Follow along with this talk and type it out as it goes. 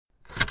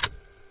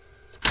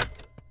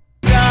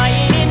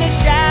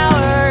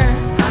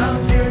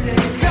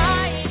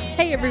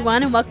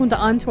everyone, and welcome to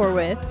On Tour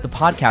With, the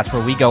podcast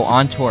where we go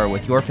on tour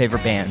with your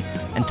favorite bands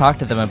and talk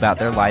to them about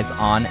their lives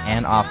on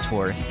and off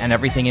tour and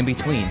everything in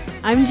between.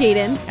 I'm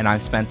Jaden. And I'm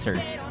Spencer.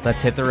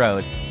 Let's hit the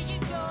road.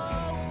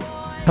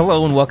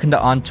 Hello and welcome to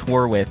On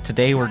Tour With.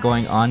 Today we're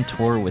going on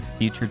tour with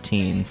Future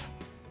Teens.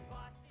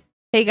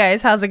 Hey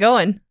guys, how's it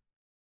going?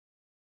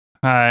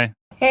 Hi.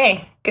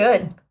 Hey,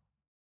 good.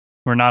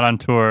 We're not on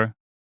tour.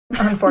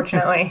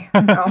 Unfortunately,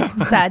 no.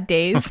 Sad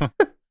days.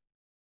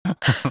 Yeah.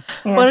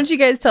 Why don't you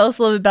guys tell us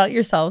a little bit about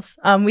yourselves?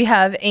 We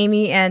have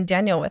Amy and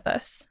Daniel with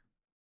us.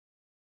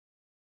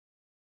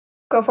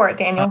 Go for it,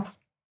 Daniel.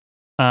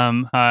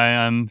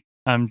 Hi,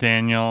 I'm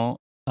Daniel.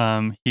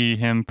 He,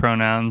 him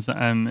pronouns.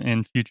 I'm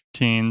in Future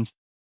Teens.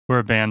 We're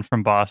a band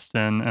from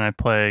Boston, and I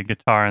play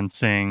guitar and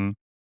sing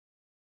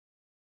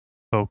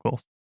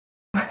vocals.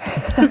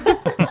 That's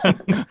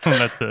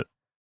it.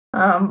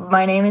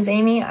 My name is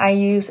Amy. I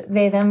use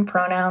they, them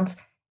pronouns.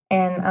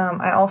 And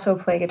I also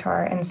play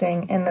guitar and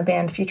sing in the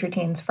band Future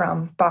Teens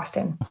from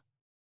Boston.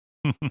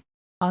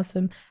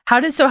 Awesome. How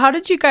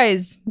did you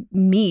guys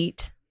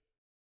meet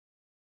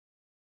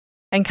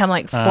and kind of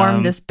like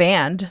form this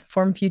band,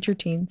 form Future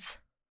Teens?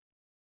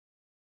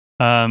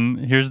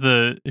 Here's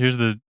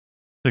the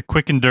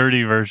quick and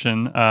dirty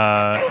version.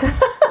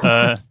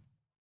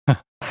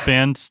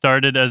 Band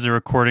started as a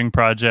recording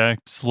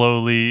project,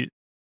 slowly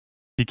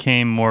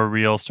became more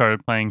real,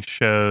 started playing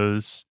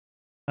shows.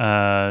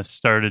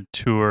 Started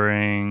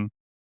touring,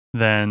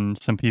 then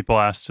some people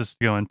asked us to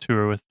go on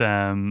tour with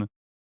them,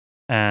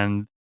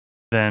 and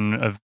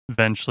then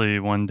eventually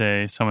one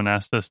day someone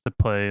asked us to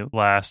play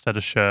last at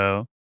a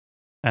show,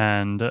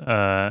 and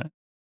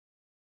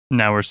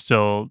now we're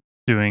still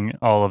doing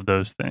all of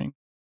those things.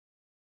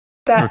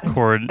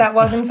 That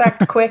was in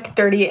fact quick,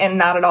 dirty, and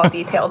not at all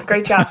detailed.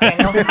 Great job,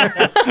 Daniel.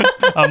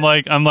 I'm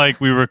like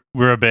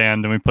we're a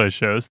band and we play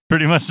shows.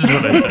 Pretty much is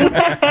what I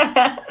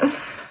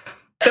said.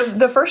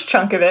 The first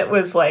chunk of it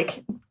was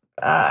like,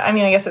 I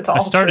guess it's all I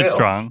started true.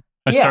 strong.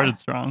 I started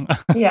strong.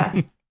 Yeah.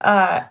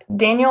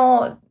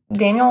 Daniel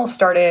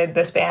started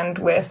this band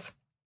with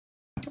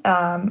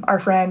our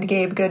friend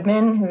Gabe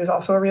Goodman, who's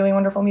also a really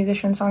wonderful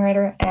musician and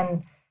songwriter,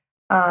 and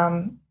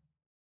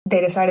they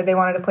decided they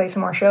wanted to play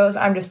some more shows.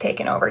 I'm just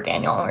taking over,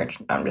 Daniel.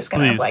 I'm just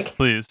going to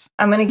please.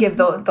 I'm going to give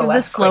the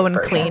less slow and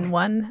version. clean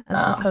one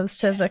as opposed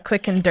to the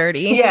quick and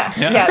dirty. Yeah.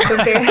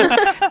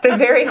 The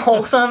very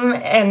wholesome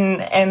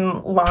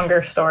and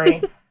longer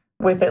story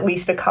with at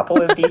least a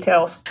couple of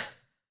details.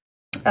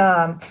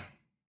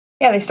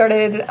 They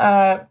started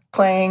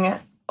playing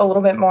a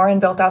little bit more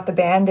and built out the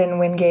band. And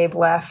when Gabe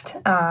left,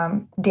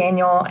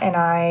 Daniel and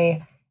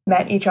I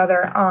met each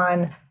other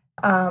on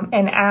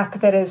an app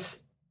that is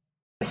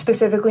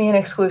specifically and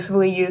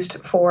exclusively used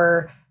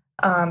for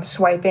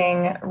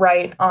swiping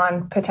right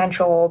on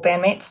potential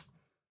bandmates.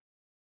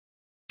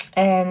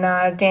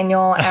 And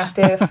Daniel asked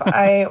if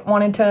I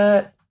wanted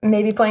to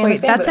maybe play in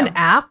this band. That's an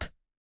app?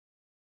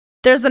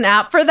 There's an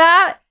app for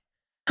that?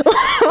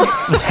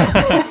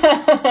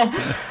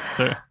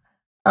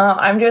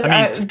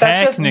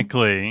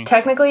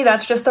 Technically,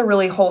 that's just a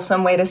really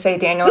wholesome way to say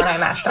Daniel and I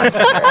matched on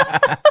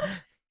Tinder.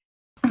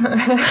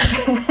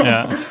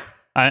 Yeah.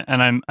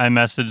 I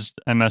messaged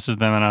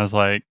them and I was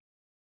like,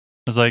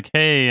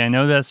 hey, I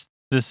know this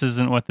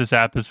isn't what this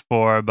app is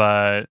for,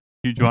 but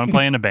do you want to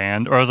play in a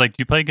band? Or I was like, do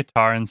you play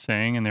guitar and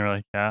sing? And they were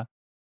like, yeah. And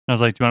I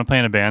was like, do you want to play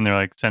in a band? They were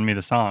like, send me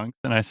the songs.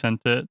 And I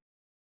sent it.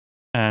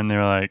 And they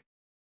were like,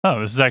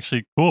 oh, this is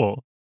actually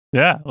cool.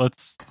 Yeah,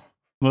 let's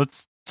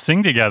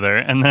sing together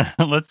and then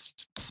let's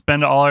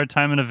spend all our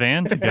time in a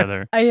van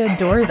together. I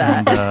adore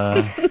that.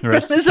 And, the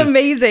rest This is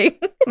amazing.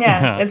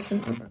 Yeah, it's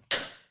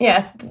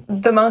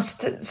the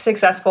most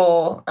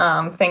successful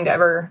thing to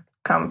ever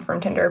come from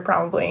Tinder,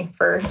 probably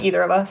for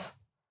either of us.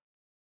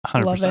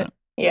 100%. Love it.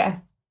 Yeah.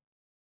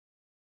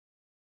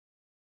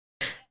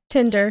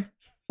 Tinder.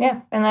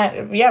 Yeah,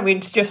 and we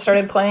just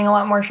started playing a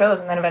lot more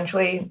shows, and then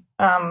eventually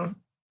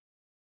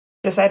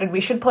decided we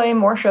should play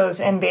more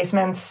shows in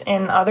basements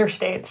in other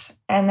states.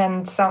 And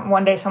then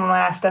one day someone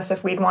asked us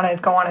if we'd want to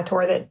go on a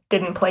tour that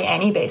didn't play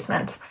any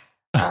basements.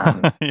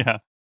 Yeah.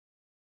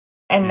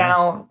 And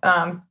now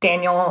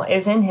Daniel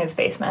is in his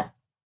basement.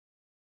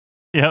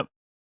 Yep.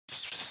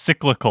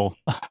 Cyclical.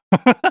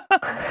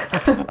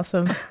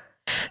 Awesome.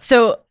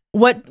 So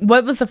what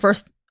was the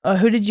first,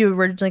 who did you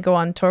originally go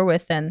on tour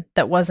with then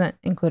that wasn't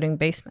including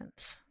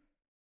basements?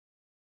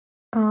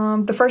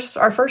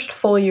 Our first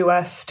full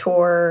US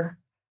tour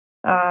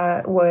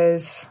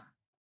was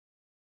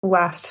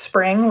last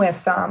spring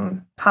with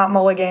Hot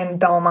Mulligan,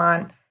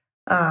 Belmont,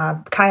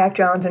 Kayak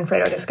Jones, and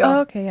Fredo Disco. Oh,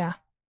 okay, yeah.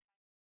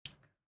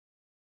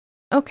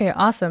 Okay,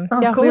 awesome. Oh,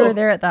 yeah, cool. we were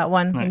there at that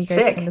one when you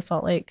guys Sick. came to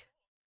Salt Lake.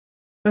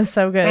 It was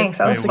so good. Thanks,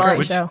 that was a fun.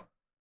 great show.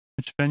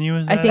 Which venue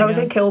was I that? think That was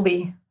at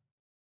Kilby.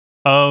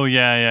 Oh,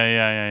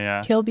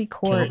 yeah. Kilby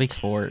Court. Kilby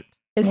Court.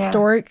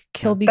 Historic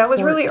Kilby That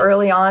was Court. really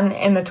early on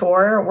in the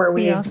tour where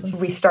Awesome.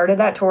 we started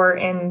that tour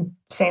in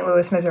St.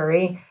 Louis,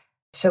 Missouri.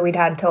 So we'd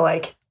had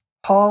to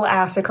haul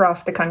ass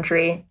across the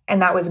country,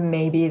 and that was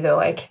maybe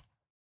the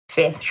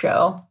fifth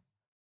show.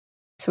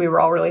 So we were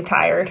all really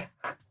tired.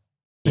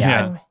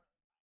 Yeah.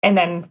 and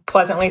then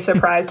pleasantly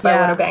surprised by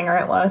Yeah. what a banger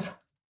it was.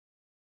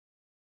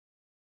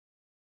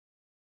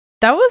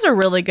 That was a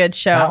really good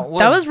show.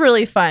 That was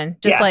really fun.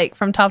 Just Yeah. like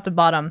from top to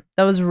bottom.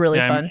 That was really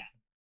Yeah, fun.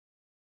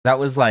 That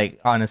was like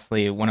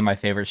honestly one of my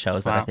favorite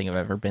shows that I Wow. think I've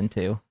ever been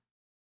to.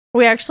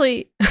 We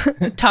actually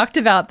talked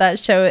about that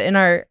show in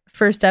our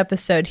first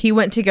episode. He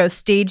went to go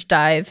stage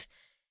dive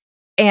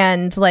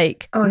and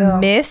like Oh, no.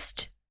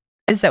 mist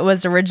that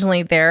was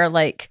originally there,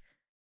 like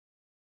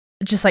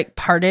just like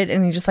parted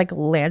and he just like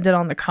landed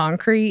on the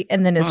concrete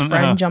and then his Oh,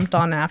 friend no. jumped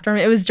on after him.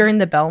 It was during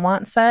the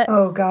Belmont set.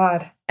 Oh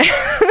God.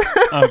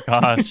 Oh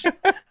gosh.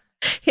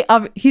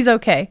 He's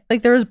okay.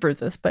 Like there was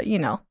bruises, but you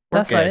know, We're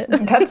that's not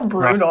good. it. That's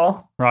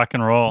brutal. Rock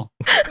and roll.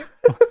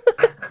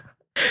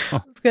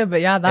 It's good,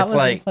 but yeah, that It's was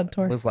like- a fun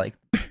tour. It was like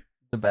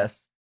the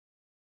best,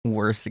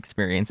 worst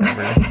experience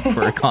ever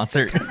for a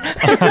concert.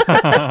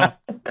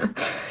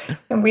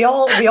 And we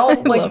all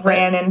love like it.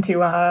 ran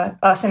into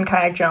us and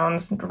Kayak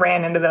Jones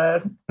ran into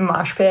the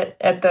mosh pit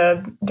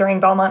during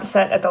Belmont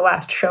set at the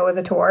last show of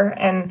the tour,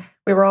 and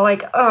we were all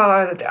like,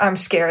 "Oh, I'm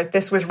scared.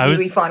 This was I was-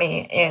 really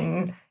funny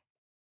in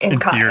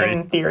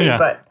theory, Yeah.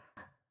 but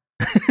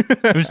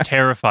It was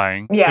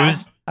terrifying. Yeah.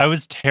 I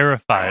was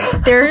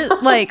terrified. They're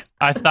like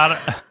I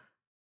thought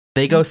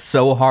They go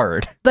so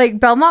hard.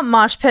 Belmont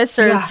mosh pits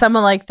are Yeah. some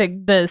of like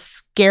the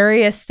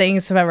scariest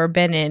things I've ever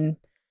been in.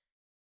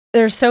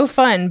 They're so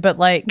fun, but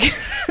like,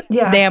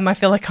 yeah." damn, I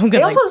feel like I'm They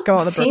gonna also like go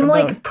on the seem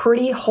broken like bone.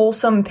 pretty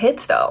wholesome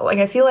pits, though. Like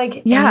I feel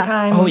like Yeah.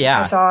 anytime Oh, yeah.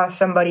 I saw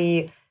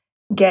somebody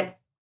get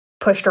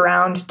pushed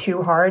around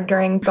too hard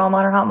during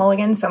Belmont or Hot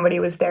Mulligan, somebody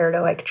was there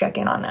to like check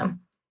in on them.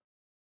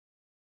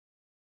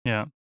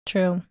 yeah,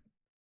 True.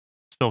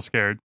 still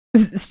scared.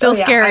 Still So,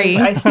 yeah, scary.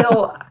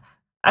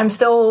 I'm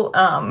still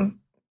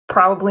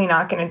probably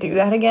not going to do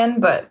that again,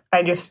 but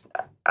I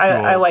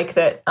Cool. like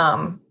that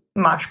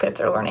mosh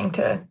pits are learning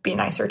to be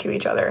nicer to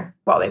each other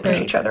while they push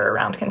Yeah. each other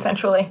around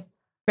consensually.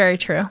 Very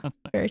true. That's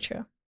nice. Very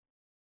true.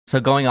 So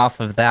going off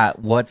of that,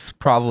 what's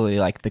probably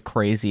like the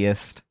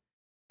craziest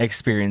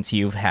experience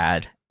you've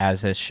had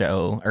as a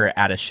show or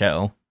at a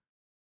show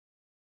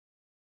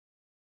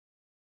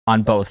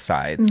on both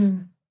sides,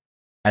 Mm.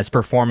 as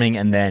performing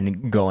and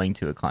then going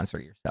to a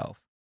concert yourself?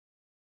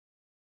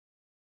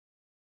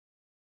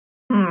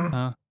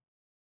 Hmm.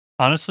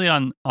 Honestly,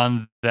 on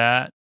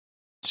that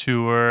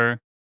tour,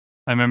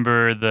 I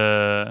remember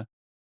the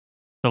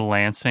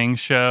Lansing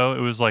show.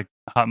 It was like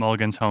Hot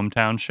Mulligan's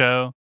hometown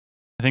show.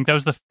 I think that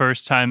was the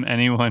first time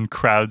anyone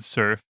crowd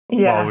surfed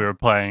Yeah, while we were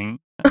playing.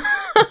 that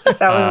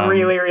was um,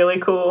 really, really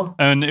cool.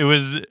 And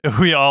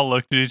we all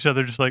looked at each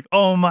other just like,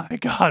 oh my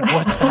God,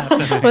 what's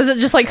happening? Was it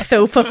just like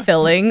so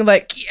fulfilling?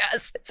 Like,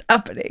 yes, it's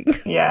happening.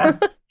 Yeah,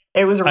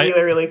 it was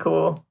really, really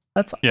cool.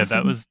 That's Yeah,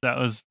 awesome. that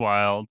was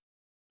wild.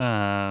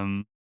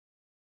 I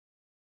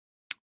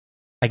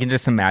can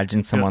just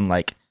imagine someone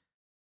like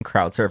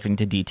crowd surfing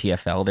to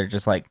DTFL. They're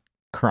just like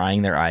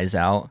crying their eyes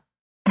out.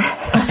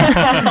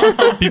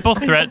 People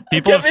have threatened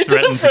to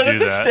do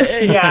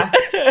that. Yeah.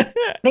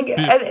 I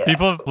think,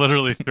 People have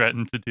literally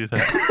threatened to do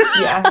that.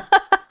 yeah.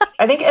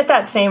 I think at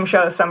that same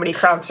show, somebody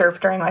crowd surfed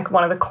during like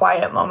one of the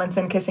quiet moments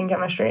in Kissing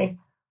Chemistry.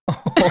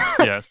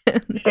 Yes.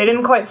 They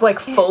didn't quite like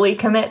fully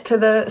commit to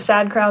the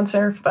sad crowd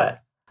surf,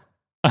 but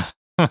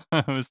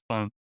It was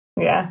fun.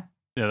 yeah.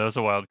 Yeah, that was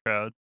a wild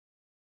crowd.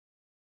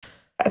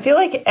 I feel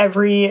like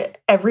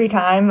every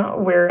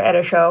time we're at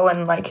a show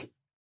and like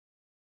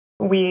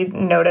we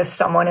notice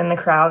someone in the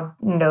crowd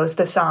knows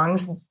the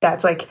songs,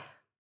 that's like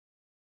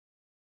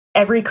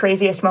every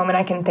craziest moment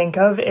I can think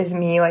of is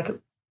me like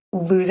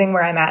losing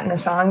where I'm at in a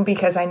song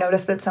because I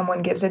noticed that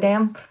someone gives a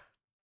damn.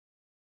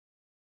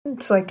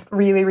 It's like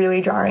really,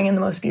 really jarring in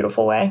the most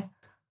beautiful way.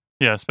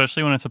 Yeah,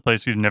 especially when it's a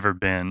place we've never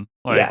been.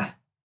 Like Yeah.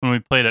 when we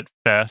played at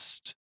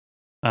Fest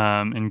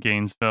in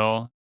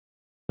Gainesville.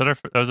 That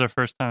was our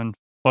first time.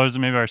 Well, was it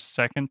maybe our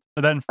second?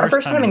 Or that Our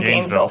first time in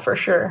Gainesville for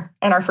sure.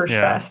 And our first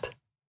Yeah. fest.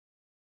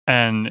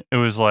 And it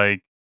was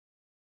like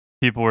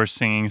people were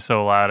singing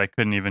so loud I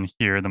couldn't even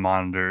hear the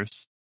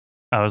monitors.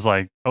 I was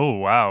like, oh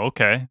wow,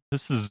 okay,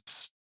 this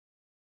is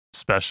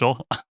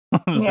special.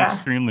 This is Yeah.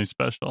 extremely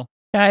special.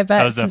 Yeah, I bet.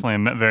 That was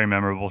definitely a very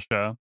memorable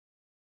show.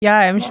 Yeah,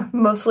 I'm Yeah,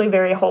 mostly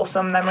very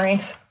wholesome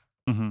memories.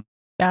 Hmm.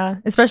 Yeah,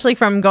 especially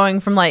from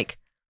going from like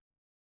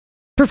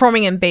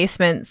performing in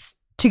basements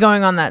to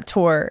going on that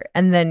tour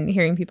and then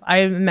hearing people. I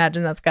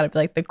imagine that's got to be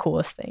like the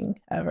coolest thing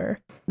ever.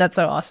 That's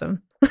so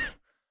awesome.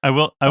 I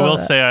will Love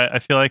that. say I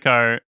feel like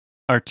our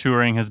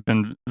touring has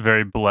been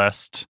very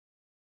blessed,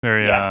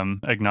 very Yeah.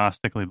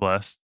 agnostically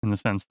blessed in the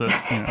sense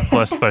that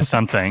blessed by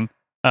something.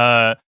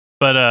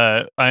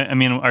 But I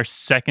mean, our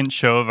second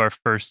show of our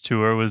first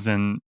tour was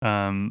in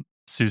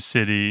Sioux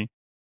City,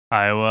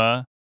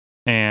 Iowa,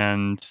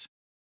 and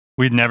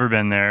we'd never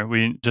been there.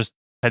 We just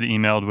had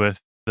emailed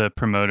with the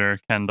promoter,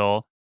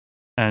 Kendall,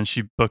 and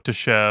she booked a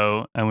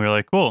show, and we were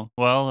like, cool,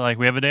 well, like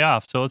we have a day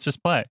off, so let's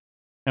just play.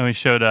 And we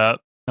showed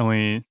up, and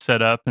we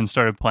set up and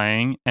started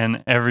playing,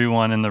 and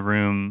everyone in the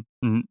room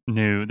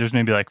knew, there's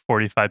maybe like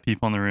 45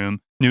 people in the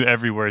room, knew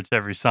every word to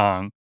every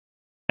song.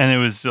 And it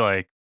was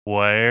like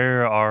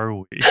where are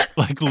we?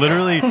 Like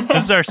literally,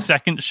 this is our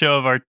second show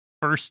of our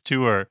first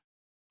tour.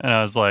 And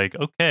I was like,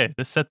 okay,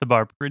 this set the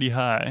bar pretty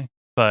high,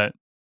 but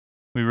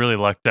we really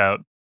lucked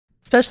out.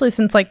 Especially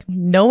since like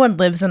no one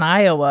lives in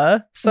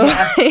Iowa. So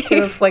Yeah,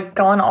 to have like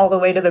gone all the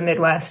way to the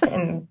Midwest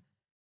and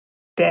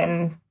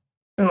been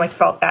and like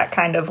felt that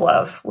kind of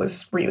love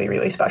was really,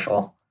 really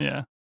special.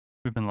 Yeah,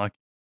 we've been lucky.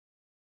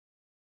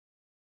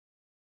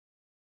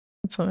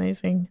 That's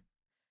amazing.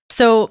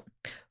 So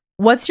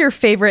what's your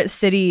favorite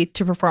city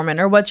to perform in,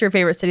 or what's your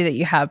favorite city that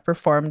you have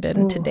performed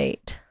in to Ooh.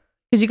 date?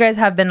 Because you guys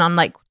have been on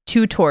like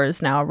 2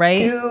 tours now, right?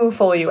 2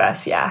 full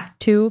US, yeah.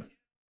 2?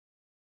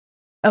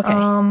 Okay.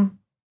 I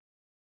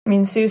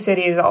mean, Sioux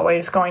City is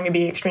always going to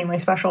be extremely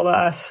special to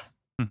us.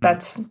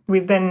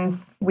 Mhm.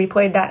 We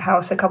played that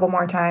house a couple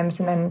more times,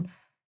 and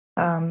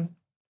then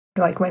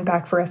like went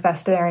back for a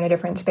fest there in a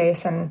different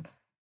space, and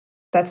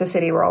that's a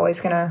city we're always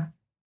gonna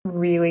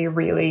really,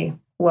 really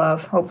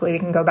love. Hopefully we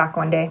can go back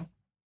one day.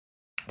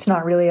 It's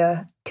not really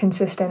a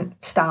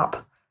consistent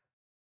stop.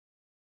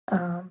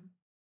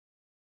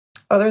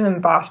 Other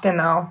than Boston,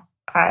 though,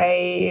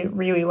 I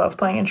really love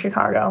playing in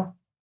Chicago.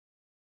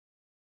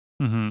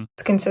 Mhm.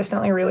 It's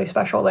consistently really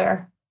special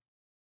there.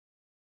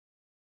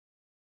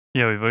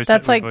 Yeah, we've always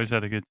That's like- always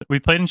had a good. We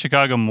played in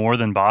Chicago more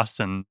than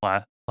Boston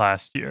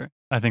last year.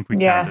 I think we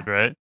Yeah. counted,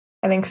 right?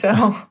 I think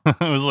so. It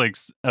was like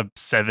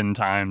 7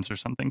 times or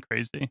something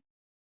crazy.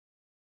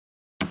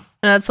 And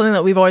that's something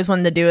that we've always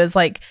wanted to do, is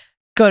like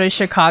go to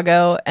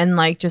Chicago and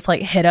like just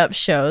like hit up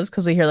shows,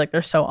 because we hear like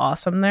they're so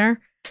awesome there.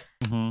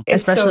 Mhm.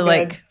 It's so Especially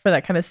good. like for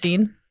that kind of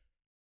scene.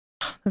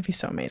 That'd be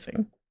so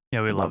amazing.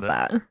 Yeah, we love it.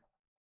 that.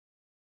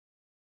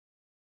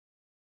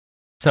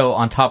 So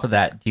on top of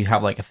that, do you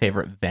have like a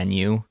favorite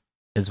venue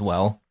as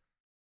well?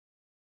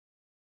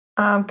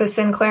 The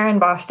Sinclair in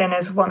Boston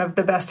is one of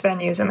the best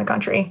venues in the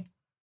country.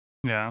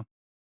 Yeah.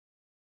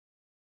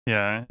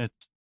 Yeah,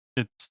 it's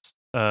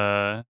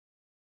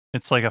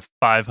like a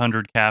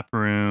 500 cap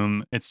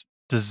room. It's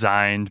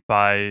designed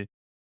by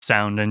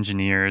sound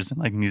engineers and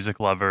like music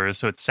lovers,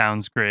 so it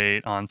sounds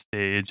great on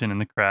stage and in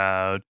the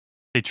crowd.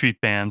 They treat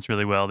bands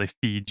really well. They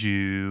feed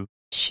you.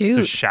 Shoot.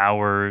 There's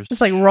showers. Just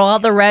like roll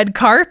out the red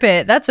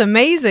carpet. That's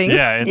amazing.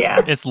 Yeah,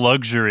 Yeah. it's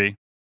luxury.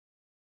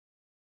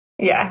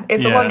 Yeah,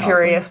 it's a Yeah.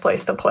 luxurious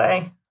place to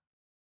play.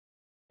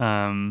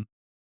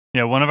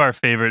 Yeah, one of our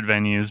favorite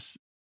venues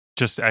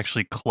just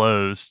actually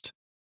closed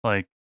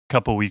like a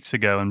couple weeks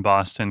ago in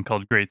Boston,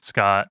 called Great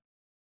Scott.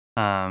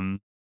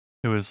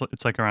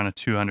 It's like around a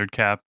 200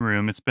 cap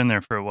room. It's been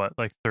there for what,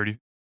 like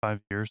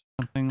 35 years,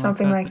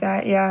 Something like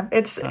that. Yeah,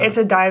 it's Uh.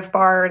 a dive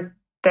bar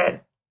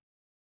that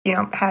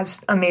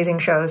has amazing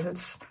shows.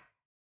 It's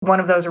one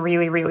of those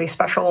really, really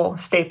special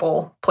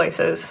staple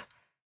places.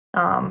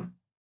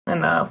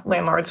 And the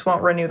landlords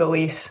won't renew the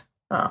lease.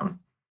 It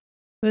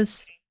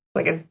was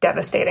Like a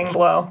devastating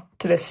blow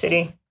to this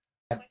city.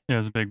 Yeah, it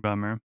was a big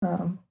bummer.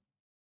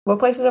 What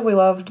places have we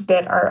loved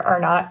that are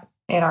not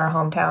in our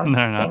hometown,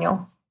 They're not.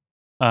 Daniel?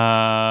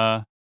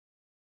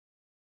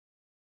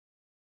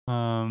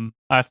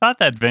 I thought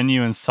that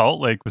venue in Salt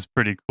Lake was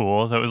pretty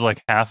cool. That was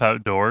like half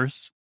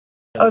outdoors.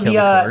 Oh, Kill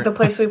the Court.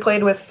 place we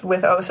played with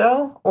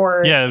Oso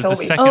or Yeah, it was the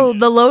Toby? second- oh,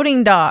 the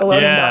loading dock. The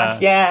loading Yeah.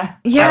 dock. Yeah.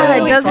 Yeah,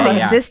 Oh, it doesn't fun.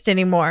 exist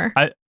anymore.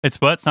 It's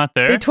what? It's not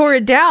there? They tore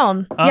it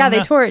down. Oh, yeah, they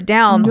no. tore it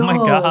down. Oh my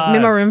No. god.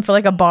 Made more room for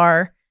like a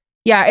bar.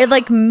 Yeah, it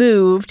like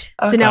moved.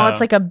 So now Okay.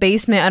 it's like a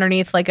basement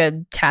underneath like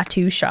a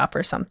tattoo shop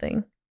or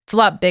something. It's a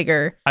lot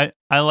bigger. I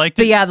liked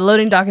But it. yeah, the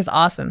loading dock is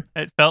awesome.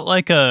 It felt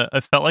like a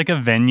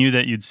venue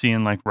that you'd see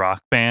in like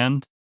Rock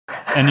Band.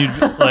 And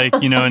you'd like,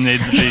 and they'd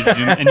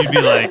zoom and you'd be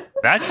like,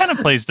 that kind of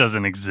place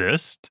doesn't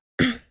exist.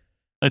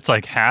 It's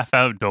like half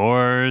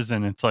outdoors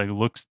and it's like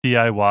looks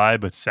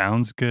DIY but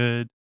sounds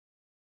good.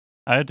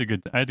 I had a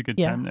good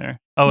Yeah. time there.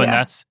 Oh, and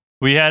Yeah.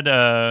 we had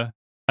I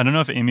don't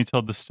know if Amy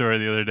told the story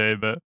the other day,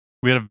 but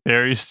we had a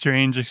very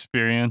strange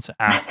experience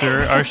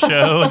after our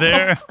show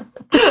there.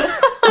 Do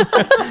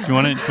you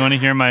want to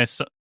hear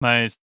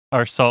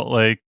our Salt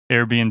Lake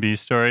Airbnb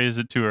story? Is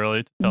it too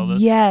early to tell this?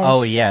 Yes.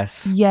 Oh,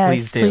 yes. Yes,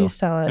 Please do. please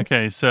tell us.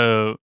 Okay,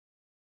 so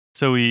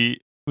we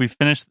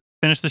finished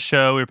the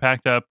show. We were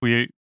packed up.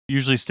 We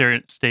usually stay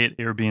at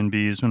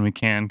Airbnbs when we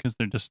can because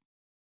they're just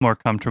more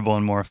comfortable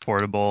and more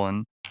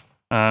affordable.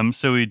 And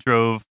so we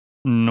drove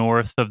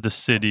north of the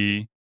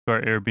city to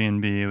our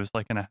Airbnb. It was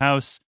like in a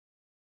house,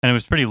 and it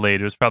was pretty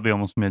late. It was probably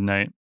almost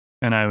midnight.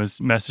 And I was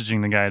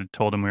messaging the guy.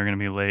 Told him we were going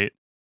to be late.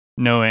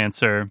 No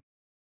answer.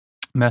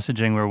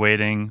 Messaging. We're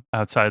waiting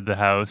outside the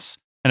house.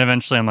 And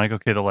eventually I'm like,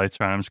 okay, the lights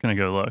are on. I'm just going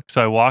to go look.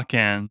 So I walk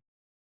in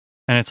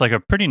and it's like a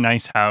pretty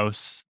nice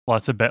house,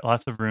 lots of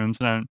rooms.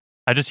 And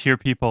I just hear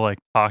people like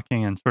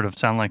talking and sort of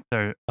sound like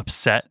they're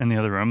upset in the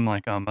other room. I'm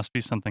like, oh, must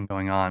be something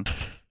going on.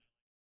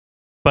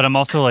 But I'm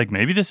also like,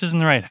 maybe this isn't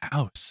the right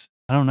house.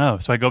 I don't know.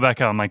 So I go back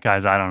out. I'm like,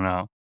 guys, I don't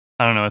know.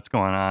 I don't know what's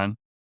going on.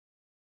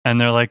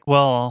 And they're like,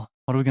 well,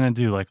 what are we going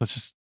to do? Like, let's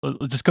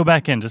just go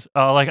back in.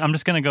 I'm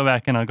just going to go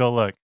back in. I'll go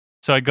look.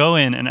 So I go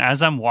in, and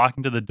as I'm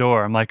walking to the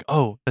door, I'm like,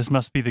 oh, this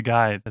must be the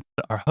guy that's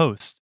our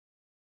host.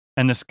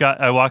 And this guy,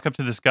 I walk up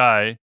to this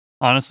guy,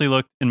 honestly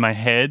looked in my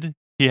head.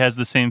 He has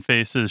the same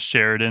face as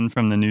Sheridan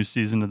from the new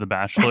season of The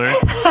Bachelor.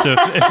 So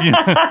if you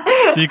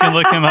so you can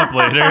look him up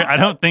later. I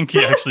don't think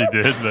he actually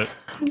did, but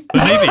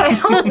maybe. I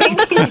don't think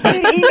he did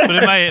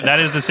either. But that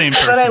is the same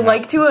person. But I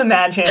like to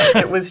imagine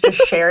it was just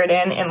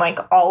Sheridan in like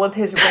all of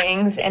his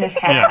rings and his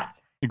hat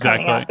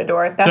exactly. coming out the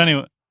door.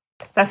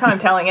 That's how I'm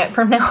telling it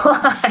from now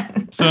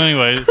on. So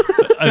anyway,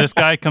 this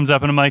guy comes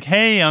up and I'm like,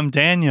 "Hey, I'm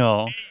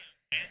Daniel,"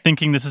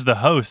 thinking this is the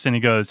host, and he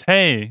goes,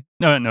 "Hey,"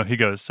 no, he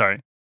goes,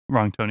 "Sorry,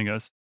 wrong tone." He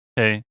goes,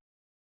 "Hey,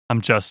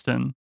 I'm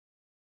Justin.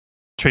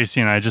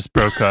 Tracy and I just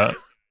broke up."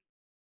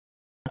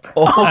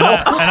 And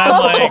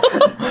I'm like,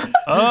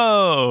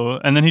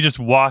 "Oh," and then he just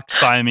walks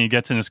by me,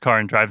 gets in his car,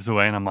 and drives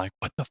away, and I'm like,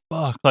 "What the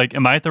fuck? Like,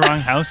 am I at the wrong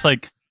house?"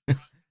 Like,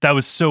 that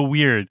was so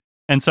weird.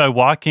 And so I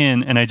walk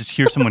in and I just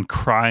hear someone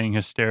crying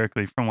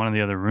hysterically from one of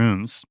the other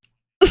rooms.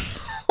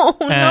 Oh,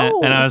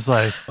 no. And I was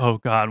like, "Oh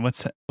God,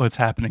 what's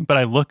happening?" But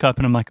I look up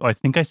and I'm like, "Oh, I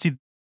think I see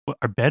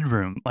our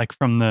bedroom, like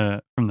from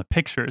the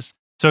pictures."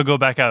 So I go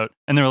back out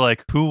and they're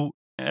like, "Who?"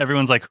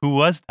 Everyone's like, "Who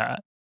was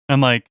that?" And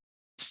I'm like,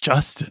 "It's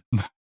Justin."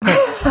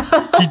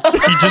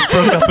 he just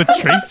broke up with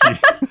Tracy.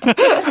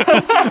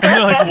 And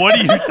they're like, "What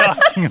are you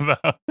talking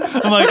about?"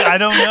 I'm like, "I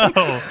don't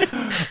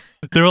know."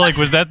 They were like,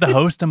 "Was that the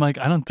host?" I'm like,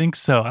 "I don't think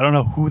so. I don't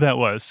know who that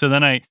was." So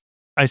then I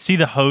see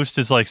the host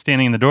is like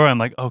standing in the door. I'm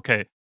like,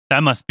 "Okay,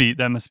 that must be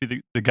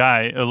the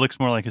guy. It looks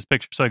more like his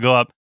picture." So I go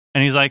up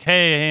and he's like,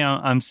 "Hey,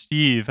 I'm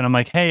Steve." And I'm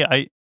like, "Hey,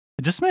 I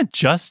just met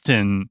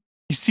Justin.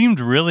 He seemed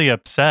really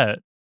upset."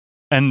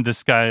 And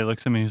this guy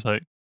looks at me. He's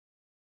like,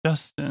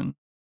 "Justin,"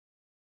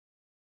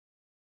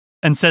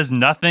 and says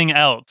nothing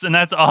else. And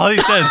that's all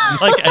he says,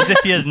 like as if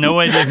he has no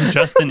idea who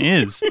Justin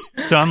is.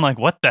 So I'm like,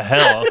 what the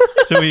hell?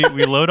 So we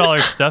load all our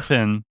stuff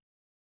in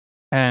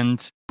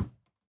and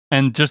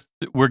just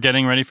we're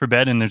getting ready for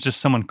bed and there's just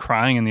someone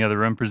crying in the other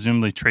room,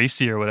 presumably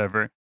Tracy or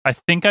whatever. I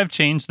think I've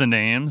changed the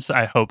names.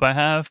 I hope I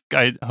have.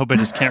 I hope I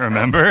just can't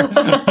remember.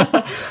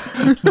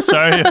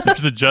 Sorry if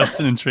there's a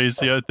Justin and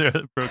Tracy out there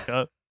that broke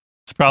up.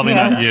 It's probably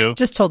not you.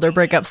 Just told their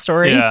breakup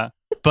story. Yeah.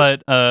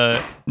 But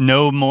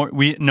no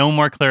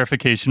more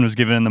clarification was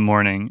given in the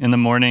morning. In the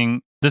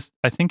morning,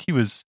 I think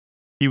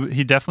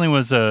he definitely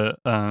was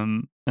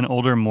an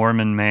older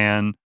Mormon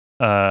man.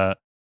 I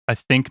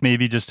think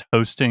maybe just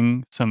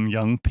hosting some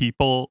young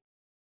people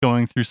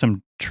going through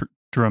some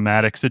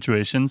dramatic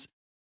situations,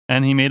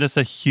 and he made us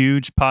a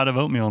huge pot of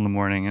oatmeal in the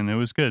morning, and it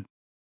was good.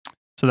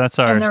 So that's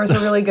our. And there was a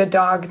really good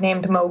dog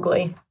named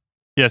Mowgli.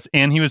 Yes,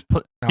 and he was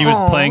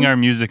playing our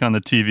music on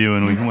the TV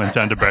when we went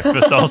down to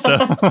breakfast also.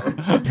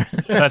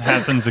 That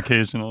happens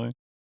occasionally.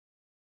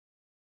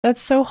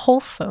 That's so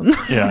wholesome.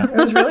 Yeah. It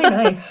was really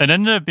nice. It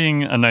ended up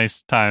being a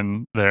nice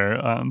time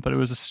there, but it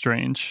was a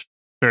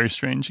very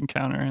strange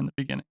encounter in the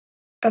beginning.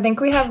 I think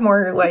we have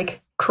more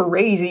like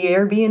crazy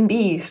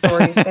Airbnb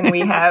stories than we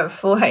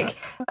have like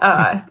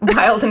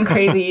wild and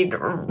crazy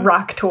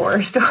rock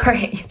tour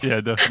stories.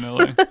 Yeah,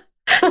 definitely.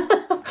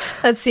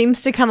 That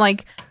seems to kind of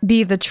like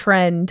be the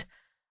trend.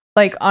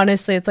 Like,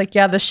 honestly, it's like,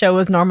 yeah, the show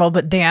was normal,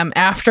 but damn,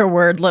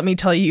 afterward, let me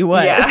tell you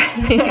what. Yeah.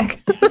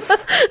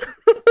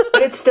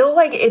 But it's still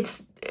like,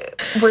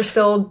 we're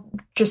still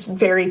just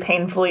very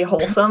painfully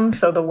wholesome.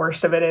 So the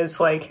worst of it is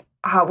like,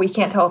 we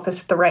can't tell if this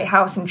is the right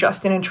house and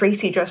Justin and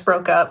Tracy just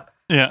broke up.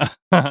 Yeah.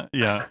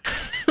 Yeah.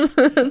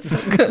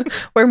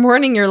 We're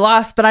mourning your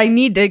loss, but I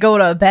need to go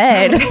to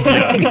bed.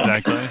 Yeah,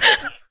 exactly.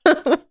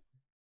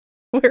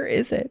 Where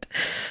is it?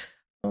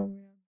 Oh,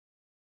 man.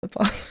 That's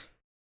awesome.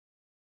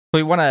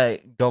 We want to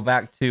go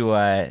back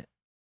to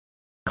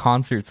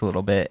concerts a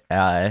little bit,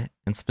 and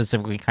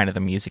specifically kind of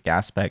the music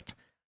aspect.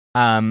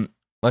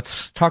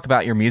 Let's talk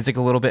about your music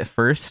a little bit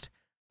first.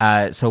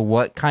 So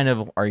what kind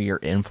of are your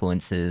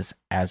influences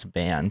as a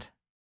band?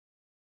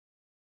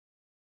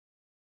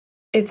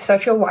 It's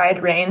such a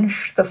wide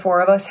range. The four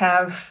of us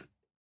have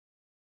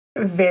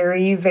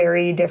very,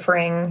 very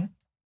differing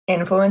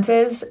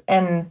influences,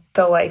 and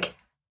the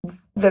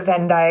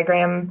Venn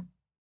diagram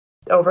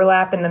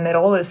overlap in the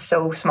middle is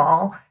so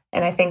small.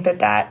 And I think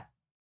that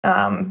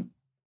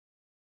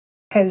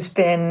has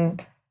been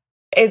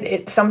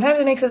it sometimes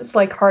it makes it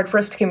like hard for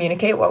us to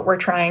communicate what we're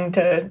trying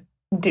to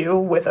do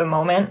with a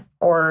moment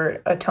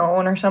or a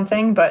tone or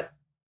something, but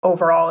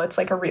overall it's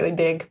like a really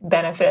big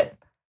benefit.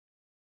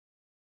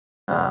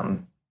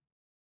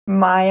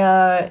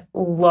 Maya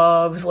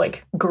loves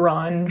like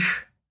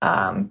grunge.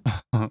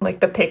 Like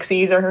the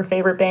Pixies are her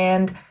favorite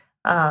band.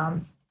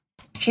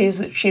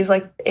 She's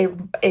like a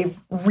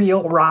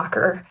real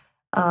rocker.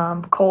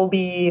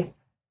 Colby's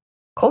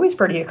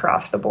pretty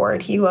across the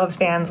board. He loves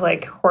bands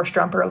like Horse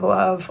Jumper of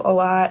Love a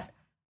lot.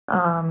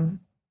 And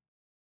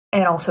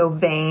also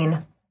Vane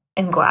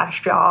and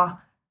Glassjaw.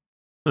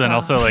 But then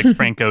also like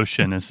Frank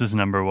Ocean is his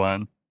number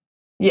one.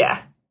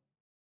 Yeah.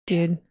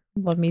 Dude,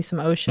 love me some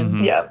Ocean.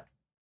 Mhm. Yep.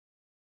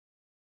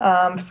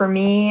 For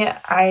me,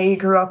 I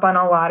grew up on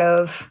a lot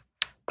of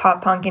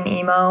pop punk and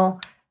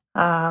emo.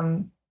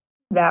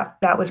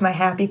 That was my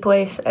happy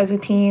place as a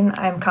teen.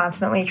 I'm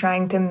constantly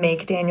trying to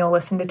make Daniel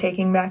listen to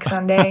Taking Back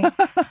Sunday.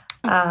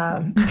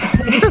 Um,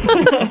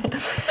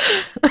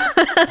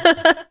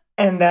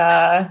 and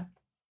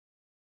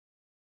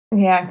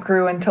yeah,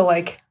 grew into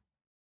like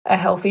a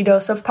healthy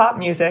dose of pop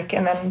music,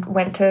 and then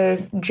went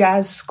to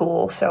jazz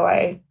school. So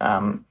I,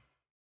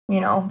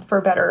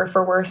 for better or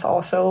for worse,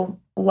 also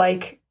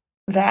like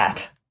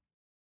that.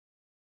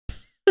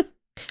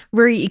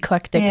 Very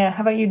eclectic. Yeah.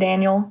 How about you,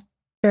 Daniel?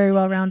 Very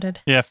well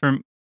rounded. Yeah, for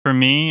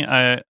me,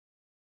 I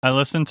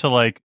listened to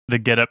like the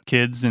Get Up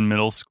Kids in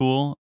middle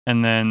school,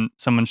 and then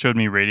someone showed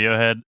me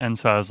Radiohead, and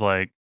so I was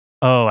like,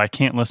 oh, I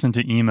can't listen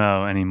to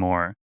emo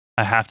anymore.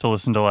 I have to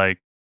listen to like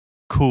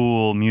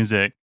cool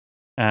music.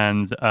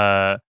 And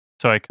so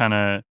I kind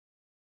of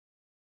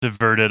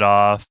diverted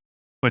off,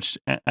 which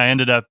I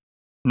ended up,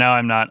 now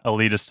I'm not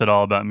elitist at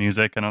all about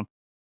music. I don't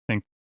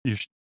think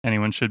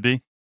anyone should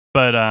be.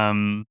 But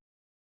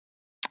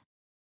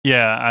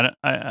yeah,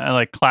 I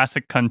like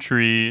classic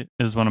country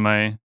is one of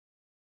my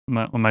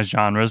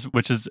genres,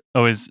 which is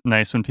always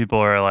nice when people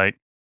are like,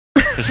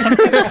 there's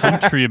something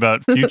country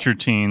about Future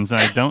Teens, and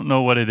I don't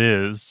know what it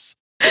is.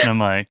 And I'm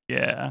like,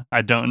 yeah,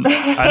 I don't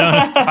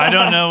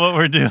know what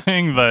we're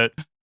doing, but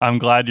I'm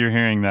glad you're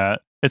hearing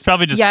that. It's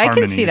probably just I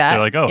harmonies. can see that. They're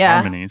like, oh, Yeah.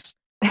 harmonies.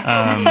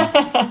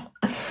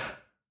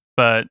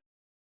 But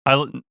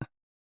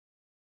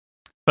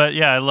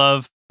yeah, I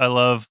love.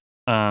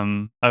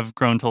 I've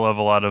grown to love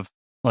a lot of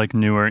like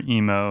newer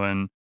emo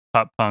and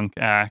pop punk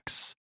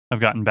acts. I've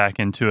gotten back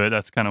into it.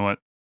 That's kind of what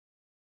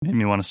made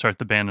me want to start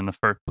the band in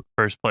the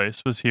first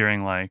place, was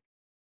hearing like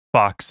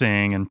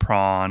Boxing and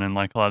Prawn and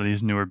like a lot of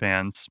these newer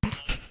bands.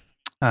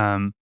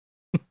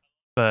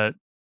 But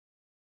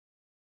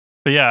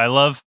yeah, I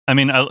love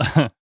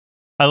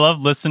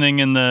listening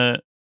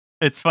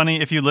it's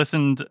funny, if you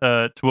listened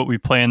to what we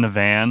play in the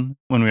van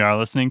when we are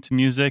listening to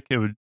music,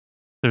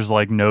 there's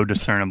like no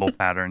discernible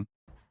pattern,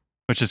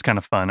 which is kind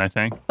of fun, I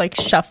think. Like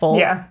shuffle.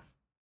 Yeah.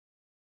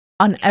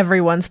 On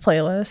everyone's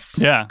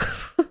playlist. Yeah.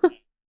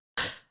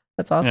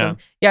 That's awesome.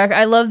 Yeah,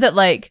 I love that.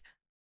 Like,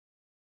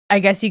 I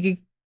guess you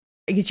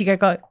could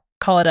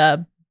call it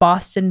a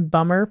Boston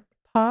bummer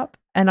pop,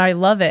 and I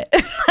love it.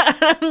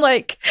 I'm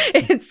like,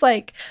 it's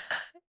like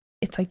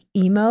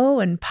emo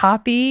and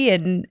poppy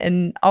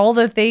and all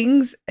the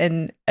things,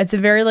 and it's a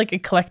very like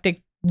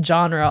eclectic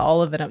genre,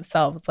 all of it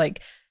itself. It's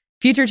like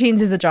Future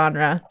Teens is a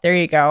genre. There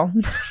you go.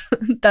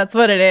 That's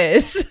what it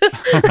is.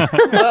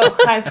 Whoa,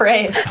 high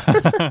praise.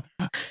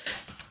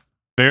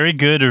 Very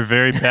good or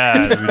very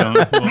bad.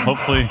 We'll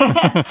hopefully.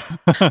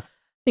 I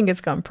think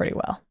it's going pretty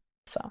well.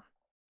 So,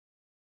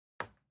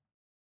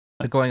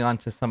 going on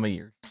to some of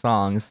your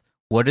songs,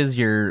 what is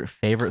your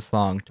favorite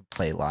song to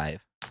play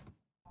live?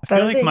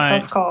 That is a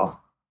tough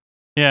call.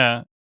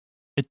 Yeah.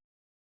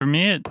 For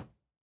me,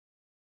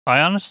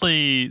 I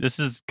honestly, this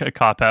is a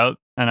cop out,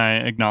 and I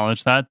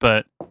acknowledge that,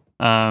 but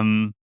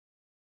I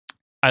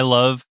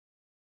love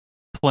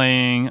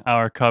playing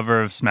our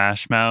cover of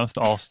Smash Mouth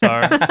All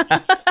Star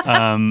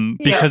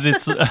because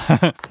it's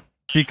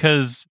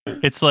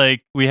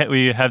like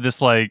we have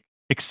this like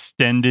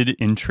extended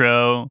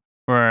intro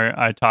where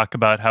I talk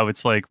about how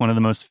it's like one of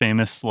the most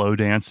famous slow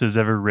dances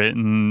ever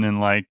written, and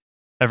like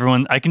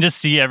everyone, I can just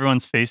see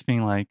everyone's face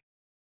being like,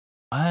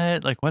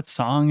 what? Like, what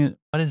song?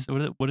 What is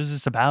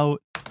this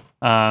about?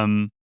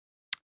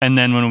 And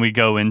then when we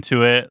go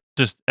into it,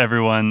 just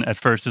everyone at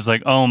first is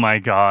like, oh my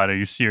God, are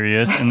you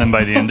serious? And then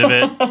by the end of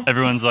it,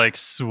 everyone's like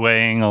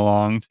swaying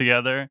along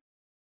together.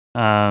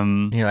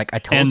 And you're like, I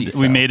told you so.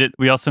 And we made it.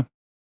 We also,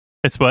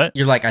 it's what?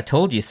 You're like, I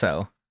told you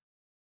so.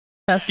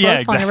 Best slow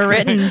song ever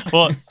written.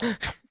 Well,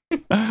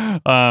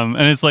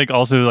 and it's like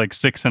also like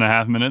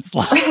 6.5 minutes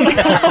long.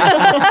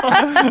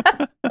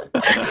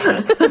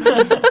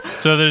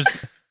 So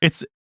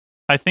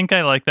I think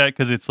I like that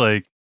because it's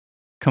like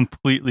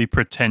completely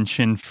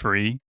pretension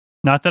free.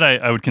 Not that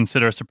I would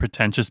consider us a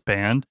pretentious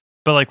band,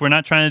 but like we're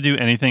not trying to do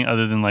anything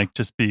other than like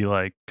just be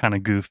like kind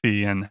of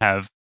goofy and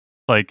have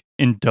like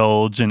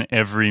indulge in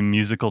every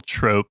musical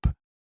trope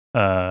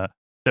that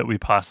we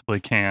possibly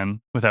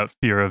can without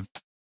fear of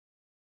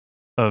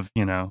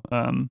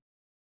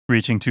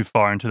reaching too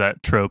far into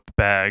that trope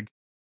bag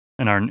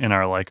in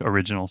our like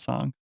original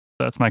song.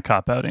 That's my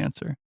cop out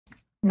answer.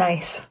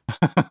 Nice.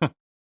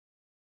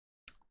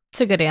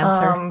 It's a good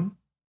answer.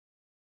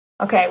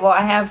 Okay, well,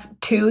 I have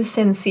two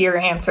sincere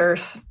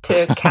answers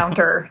to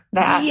counter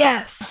that.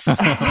 Yes.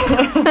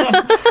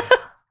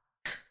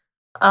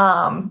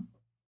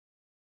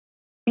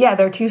 Yeah,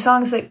 there are two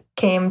songs that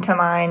came to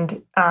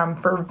mind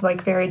for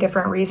like very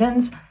different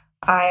reasons.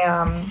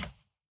 I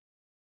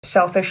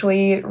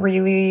selfishly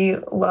really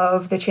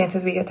love the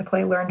chances we get to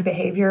play Learned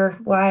Behavior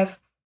live,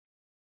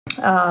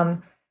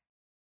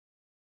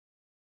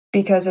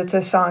 because it's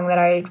a song that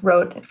I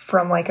wrote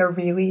from like a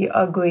really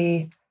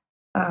ugly,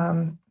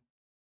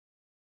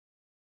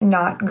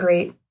 not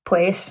great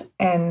place,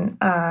 and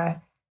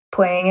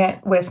playing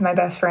it with my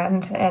best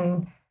friends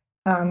and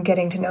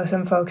getting to know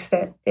some folks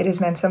that it has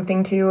meant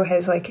something to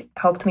has like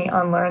helped me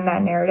unlearn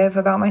that narrative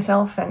about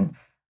myself. And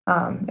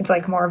it's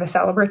like more of a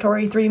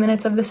celebratory 3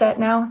 minutes of the set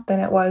now than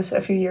it was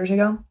a few years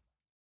ago.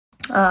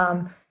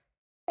 And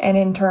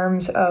in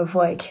terms of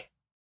like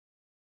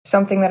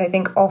something that I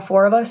think all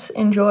four of us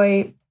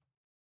enjoy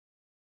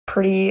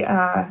pretty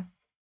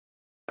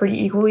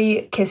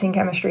equally. Kissing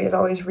chemistry is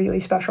always really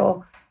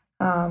special.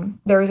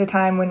 There was a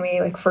time when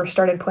we like first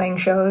started playing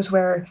shows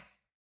where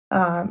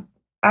I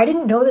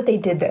didn't know that they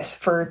did this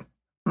for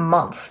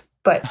months,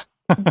 but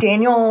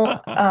Daniel,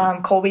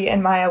 Colby,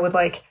 and Maya would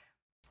like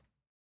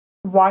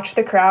watch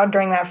the crowd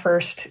during that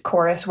first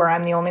chorus where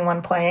I'm the only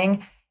one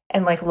playing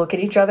and like look at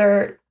each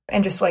other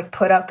and just like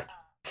put up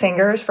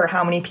fingers for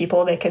how many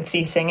people they could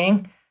see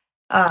singing.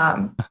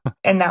 And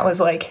that was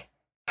like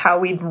how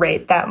we'd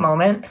rate that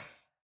moment.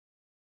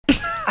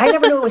 I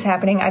never knew what was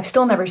happening. I've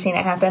still never seen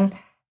it happen.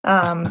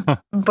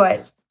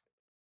 But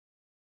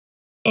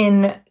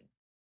in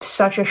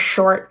such a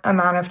short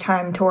amount of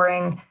time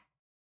touring,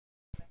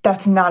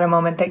 that's not a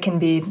moment that can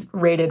be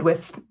rated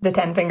with the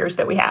 10 fingers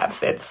that we have.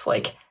 It's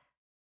like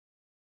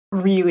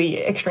really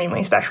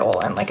extremely special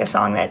and like a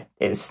song that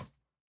is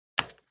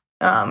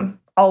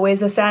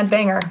always a sad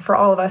banger for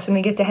all of us, and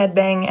we get to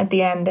headbang at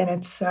the end, and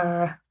it's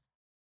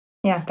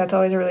that's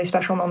always a really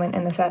special moment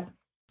in the set.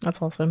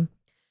 That's awesome.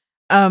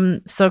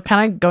 So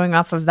kind of going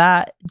off of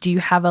that, do you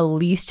have a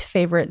least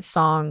favorite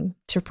song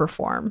to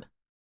perform?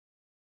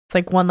 It's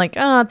like one like,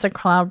 oh, it's a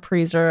crowd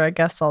pleaser, I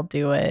guess I'll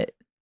do it.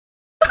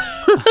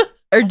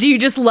 Or do you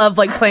just love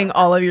like playing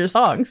all of your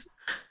songs?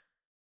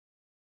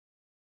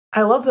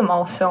 I love them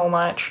all so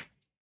much.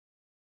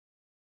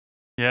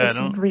 Yeah, it's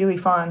really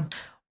fun.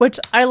 Which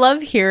I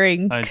love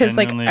hearing because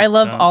like I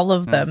love all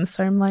of them. Yeah.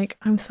 So I'm like,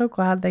 I'm so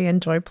glad they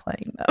enjoy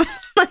playing them.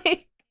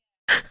 Like,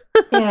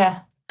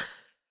 yeah.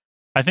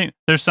 I think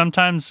there's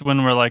sometimes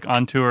when we're like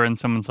on tour and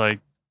someone's like,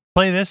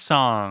 play this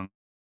song.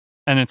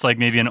 And it's like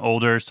maybe an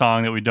older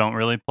song that we don't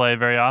really play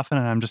very often.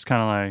 And I'm just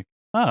kind of like,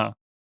 oh,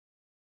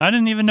 I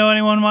didn't even know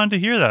anyone wanted to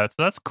hear that.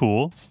 So that's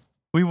cool.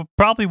 We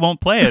probably won't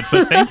play it,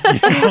 but thank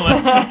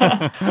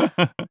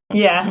you.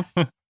 Yeah.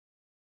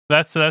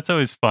 That's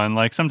always fun.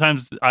 Like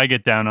sometimes I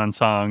get down on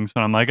songs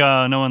when I'm like,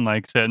 oh, no one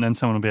likes it. And then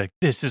someone will be like,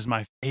 this is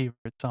my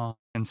favorite song.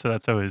 And so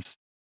that's always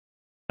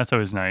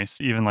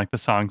nice. Even like the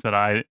songs that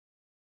I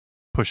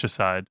push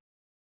aside.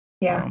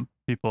 Yeah.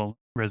 People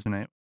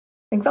resonate.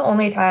 I think the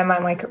only time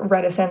I'm like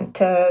reticent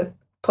to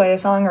play a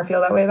song or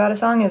feel that way about a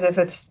song is if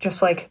it's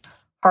just like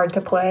hard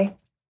to play,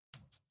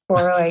 or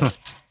like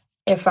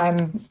if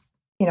I'm,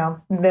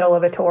 middle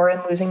of a tour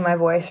and losing my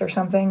voice or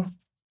something.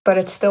 But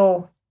it's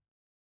still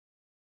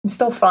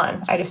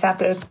fun. I just have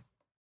to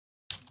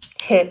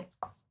hit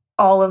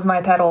all of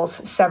my pedals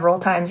several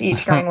times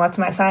each during What's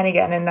My Sign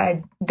Again, and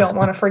I don't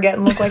want to forget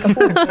and look like a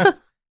fool.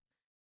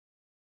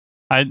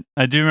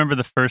 I do remember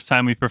the first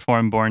time we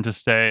performed Born to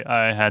Stay,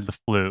 I had the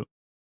flu,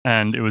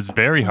 and it was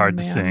very hard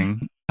to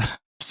sing.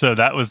 So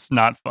that was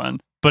not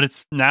fun.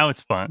 But now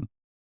it's fun.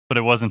 But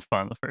it wasn't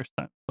fun the first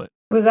time. But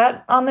was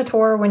that on the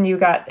tour when you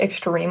got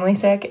extremely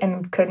sick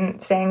and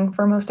couldn't sing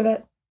for most of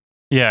it?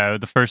 Yeah,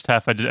 the first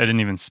half I didn't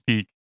even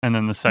speak, and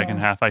then the second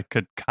half I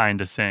could kind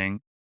of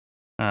sing.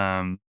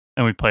 And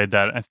we played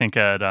that I think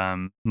at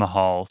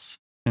Mahal's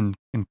in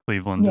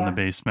Cleveland in the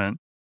basement.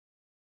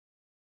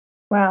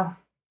 Wow.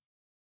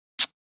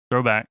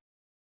 Throwback.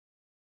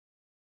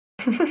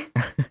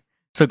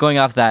 So going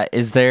off that,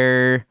 is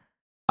there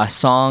a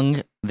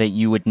song that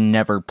you would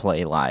never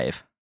play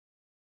live?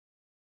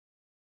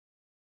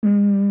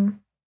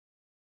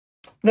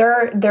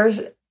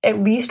 There's at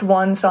least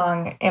one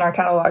song in our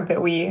catalog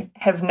that we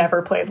have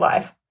never played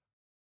live.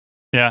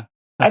 Yeah,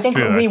 I think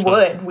true, we actually.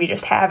 would. We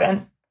just haven't.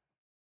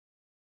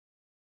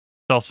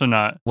 It's also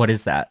not. What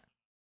is that?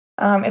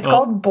 It's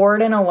called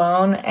Bored and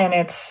Alone, and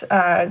it's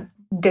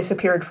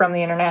disappeared from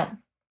the internet.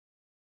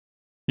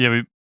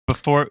 Yeah,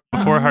 before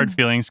Hard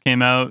Feelings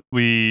came out,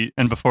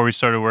 and before we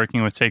started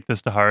working with Take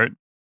This to Heart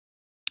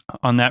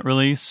on that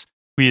release,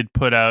 we had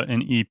put out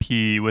an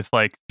EP with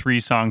like 3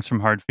 songs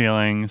from Hard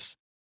Feelings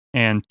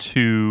and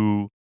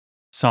 2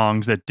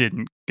 songs that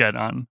didn't get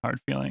on Hard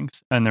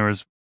Feelings. And there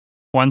was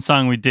one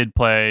song we did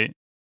play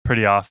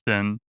pretty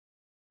often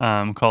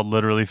called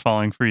Literally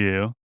Falling for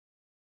You,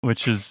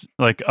 which is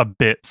like a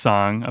bit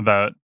song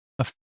about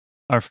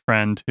our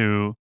friend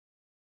who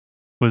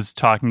was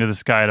talking to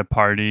this guy at a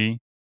party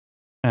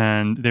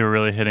and they were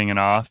really hitting it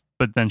off,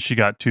 but then she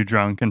got too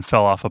drunk and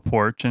fell off a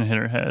porch and hit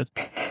her head.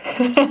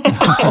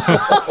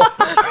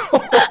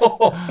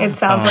 It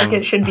sounds like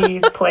it should be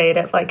played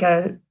at like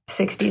a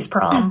 60s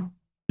prom.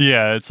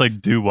 Yeah, it's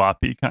like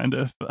doo-woppy kind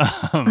of.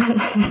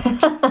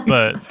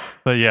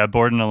 But yeah,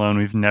 Bored and Alone,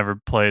 we've never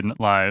played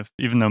live,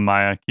 even though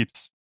Maya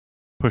keeps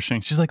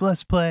pushing. She's like,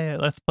 let's play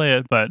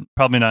it, but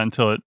probably not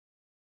until it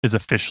is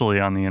officially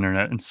on the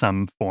internet in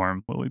some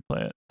form will we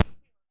play it.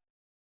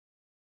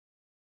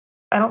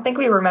 I don't think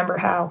we remember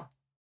how.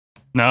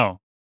 No,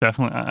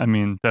 definitely. I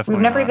mean, definitely.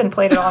 We've never not. even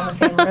played it all in the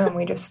same room.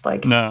 We just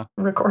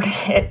recorded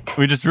it.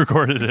 We just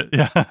recorded it.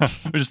 Yeah,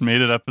 we just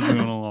made it up as we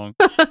went along.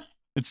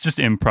 It's just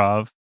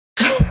improv.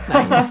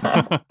 Nice.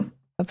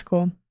 That's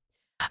cool.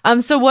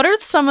 So what are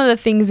some of the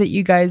things that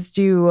you guys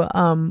do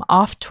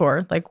off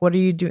tour? Like, what are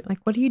you doing? Like,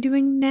 what are you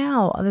doing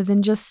now other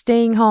than just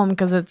staying home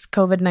because it's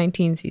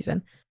COVID-19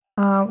 season?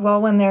 Well,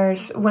 when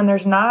there's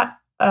not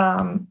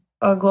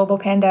a global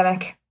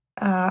pandemic,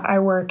 I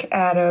work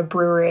at a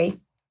brewery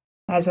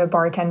as a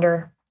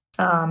bartender.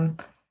 And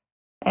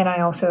I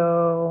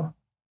also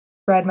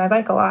ride my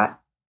bike a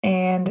lot.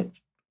 And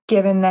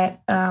given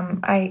that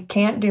I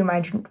can't do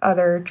my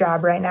other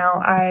job right now,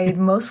 I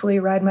mostly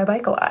ride my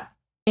bike a lot.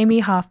 Amy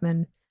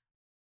Hoffman,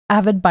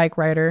 avid bike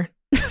rider.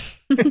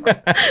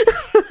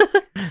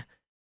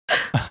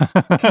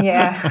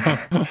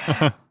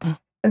 Yeah.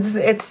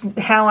 It's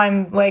how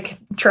I'm like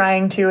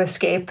trying to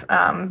escape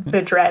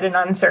the dread and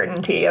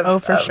uncertainty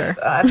of, sure.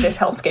 This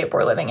hellscape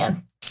we're living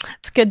in.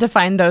 It's good to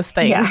find those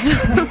things. Yeah.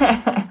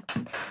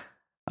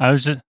 I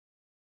was just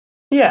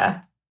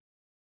Yeah.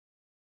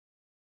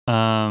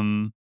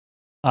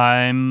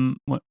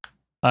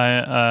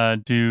 I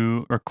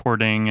do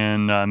recording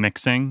and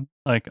mixing,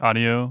 like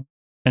audio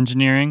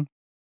engineering,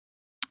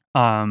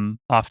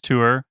 off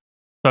tour.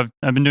 So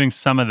I've been doing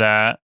some of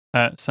that.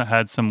 So I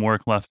had some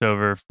work left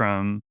over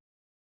from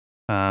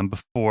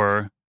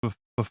before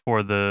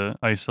the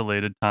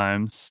isolated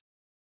times.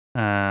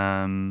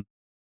 So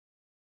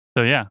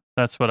yeah,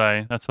 that's what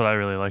I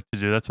really like to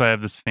do. That's why I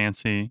have this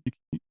fancy.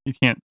 You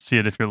can't see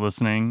it if you're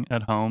listening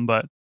at home,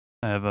 but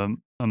I have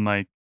a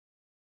mic,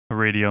 a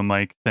radio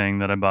mic thing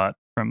that I bought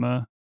from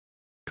a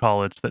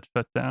college that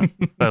shut down.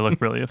 So I look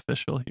really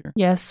official here.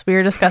 Yes, we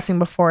were discussing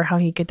before how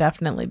he could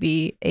definitely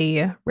be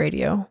a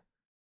radio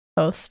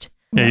host.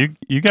 Yeah,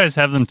 you guys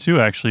have them too.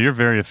 Actually, you're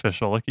very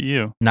official. Look at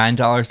you.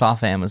 $9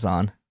 off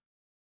Amazon.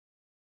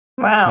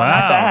 Wow.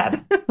 Not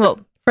bad. Well,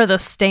 for the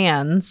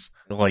stands.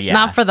 Well, yeah,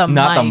 Not for the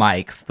not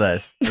mics. the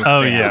mics. The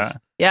Oh stands.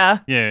 yeah.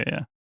 Yeah.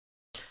 Yeah.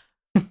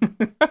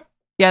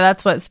 Yeah,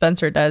 that's what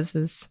Spencer does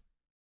is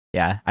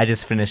Yeah, I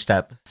just finished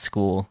up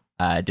school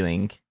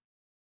doing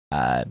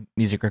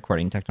music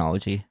recording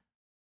technology.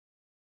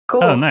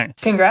 Cool. Oh,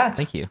 nice. Congrats.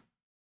 Thank you.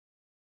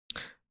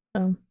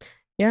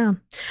 yeah.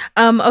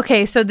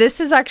 Okay, so this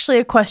is actually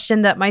a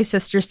question that my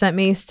sister sent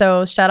me.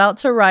 So shout out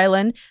to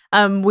Rylan.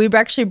 We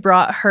actually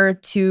brought her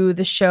to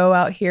the show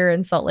out here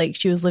in Salt Lake.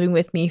 She was living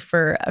with me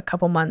for a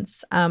couple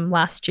months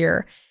last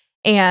year.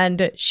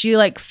 And she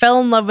like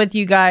fell in love with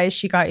you guys.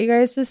 She got you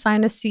guys to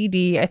sign a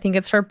CD. I think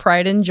it's her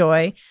pride and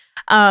joy.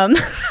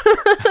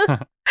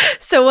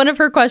 So one of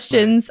her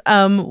questions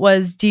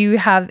was, do you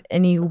have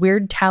any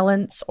weird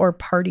talents or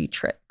party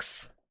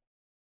tricks?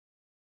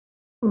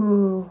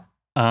 Ooh.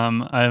 I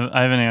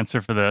have an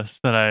answer for this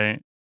that I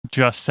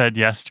just said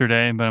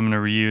yesterday, but I'm going to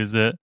reuse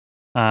it.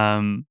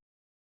 I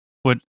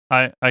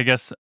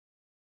guess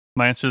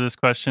my answer to this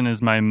question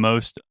is my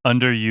most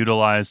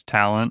underutilized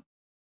talent.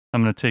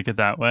 I'm going to take it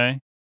that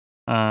way.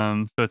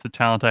 So it's a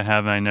talent I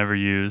have and I never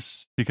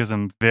use because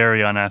I'm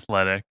very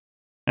unathletic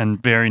and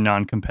very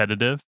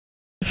non-competitive.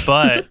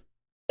 But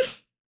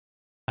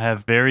I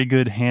have very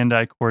good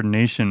hand-eye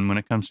coordination when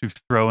it comes to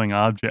throwing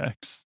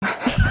objects.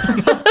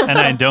 And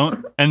I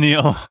don't. And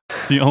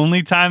the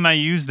only time I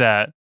use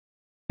that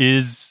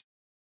is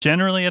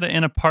generally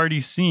in a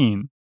party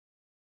scene.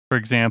 For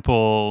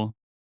example,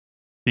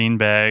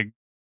 beanbag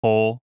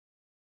hole,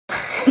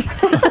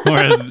 or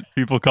as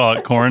people call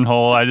it,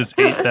 cornhole. I just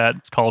hate that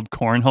it's called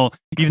cornhole,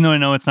 even though I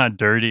know it's not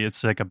dirty.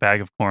 It's like a bag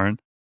of corn.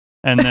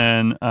 And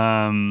then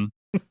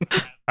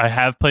I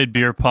have played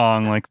beer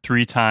pong like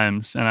 3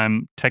 times, and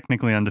I'm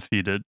technically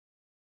undefeated.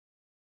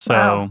 So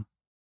Wow.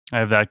 I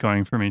have that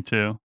going for me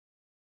too.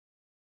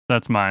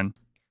 That's mine.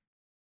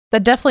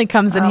 That definitely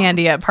comes in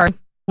handy at party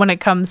when it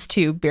comes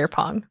to beer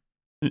pong.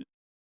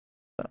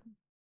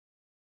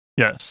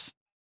 Yes.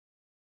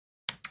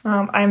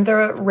 I'm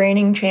the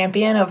reigning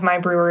champion of my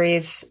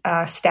brewery's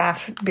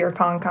staff beer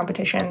pong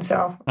competition.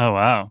 So, Oh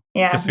wow.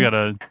 yeah. Guess we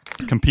gotta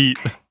compete.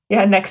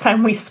 Yeah, next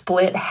time we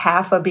split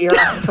half a beer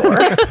on tour.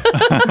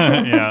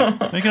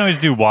 Yeah. We can always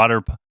do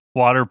water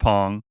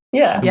pong.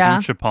 Yeah. Yeah.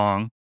 Kombucha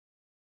pong.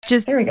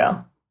 Just There we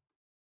go.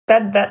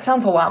 That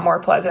sounds a lot more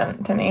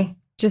pleasant to me.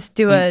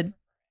 do a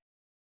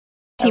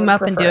team would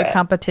up and do prefer a it.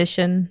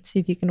 competition. See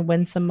if you can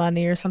win some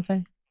money or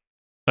something.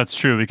 That's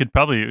true. We could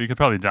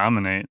probably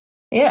dominate.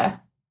 Yeah.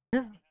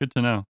 Good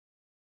to know.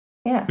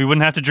 Yeah. We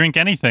wouldn't have to drink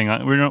anything.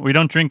 We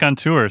don't drink on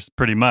tours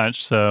pretty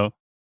much, so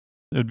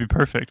it would be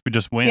perfect. We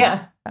just win.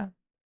 Yeah.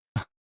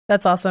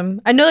 That's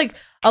awesome. I know like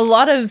a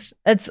lot of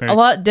it's Very- a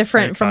lot very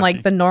different from like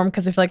cocky. the norm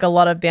because I feel like a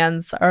lot of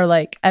bands are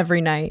like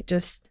every night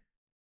just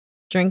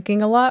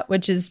drinking a lot,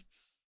 which is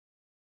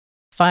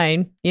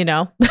fine, you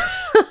know.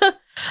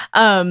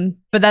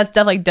 But that's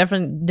definitely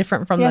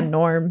different from Yeah. the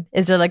norm.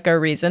 Is there like a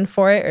reason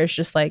for it, or it's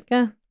just like,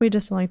 we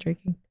just don't like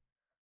drinking?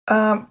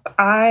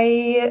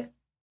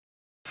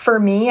 For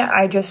me,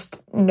 I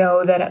just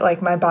know that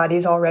like my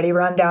body's already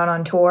run down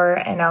on tour,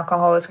 and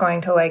alcohol is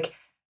going to like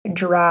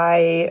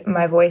dry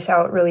my voice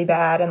out really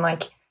bad. And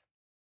like,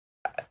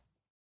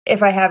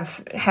 if I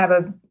have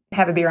a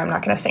beer, I'm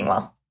not going to sing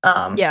well.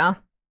 Yeah.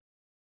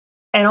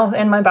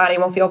 And my body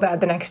will feel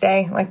bad the next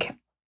day. Like,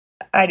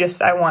 I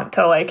want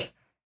to like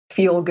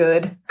feel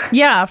good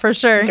Yeah, for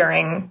sure.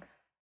 during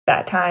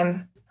that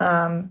time.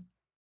 And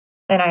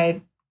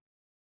I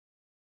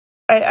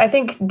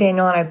think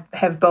Daniel and I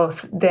have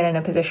both been in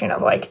a position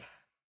of like,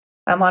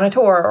 I'm on a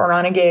tour or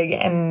on a gig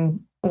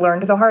and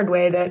learned the hard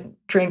way that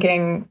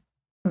drinking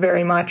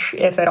very much,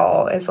 if at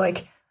all, is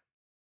like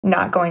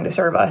not going to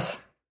serve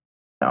us.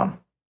 So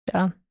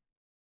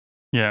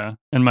Yeah.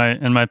 In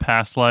my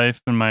past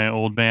life, in my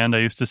old band, I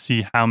used to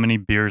see how many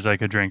beers I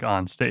could drink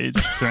on stage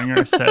during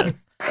our set.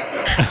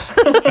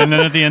 And then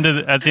at the end of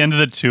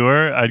the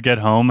tour, I'd get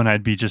home and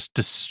I'd be just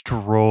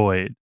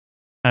destroyed.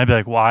 And I'd be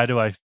like, why do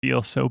I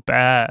feel so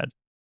bad?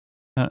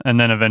 And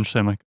then eventually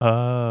I'm like,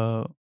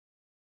 oh,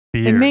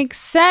 beer. It makes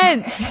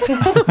sense.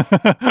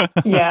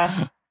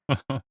 yeah.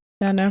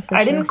 Yeah, no, for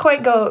I sure. didn't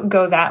quite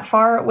go that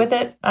far with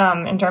it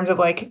in terms of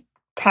like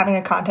having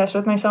a contest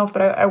with myself,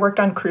 but I worked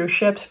on cruise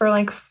ships for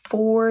like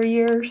 4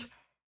 years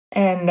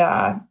and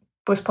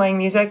was playing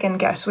music, and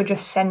guests would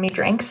just send me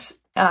drinks,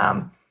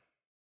 and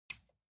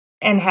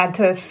had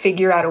to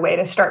figure out a way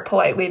to start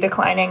politely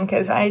declining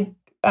because I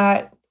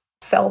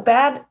felt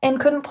bad and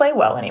couldn't play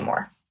well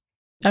anymore.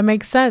 That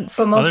makes sense.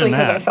 But mostly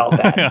because I felt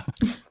bad.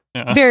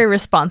 Yeah. Very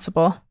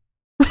responsible.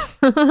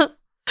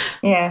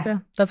 Yeah.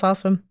 That's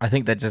awesome. I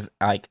think that just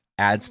like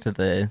adds to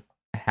the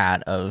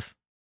hat of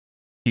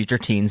Future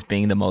Teens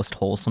being the most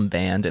wholesome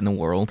band in the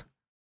world.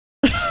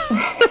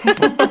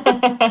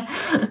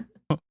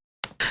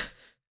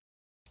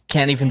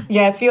 Can't even.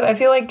 Yeah, I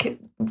feel like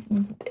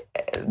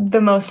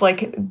the most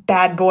like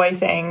bad boy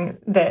thing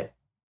that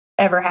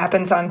ever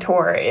happens on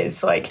tour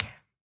is like,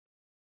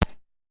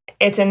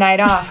 it's a night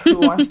off. Who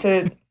wants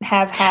to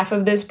have half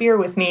of this beer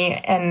with me?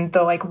 And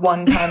the like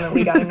one time that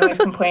we got a noise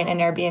complaint in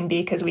Airbnb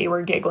because we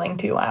were giggling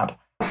too loud.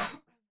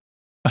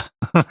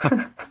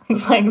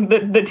 It's like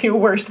the two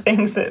worst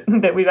things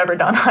that we've ever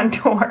done on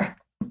tour.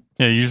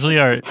 Yeah, usually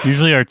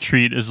our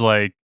treat is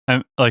like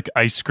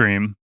ice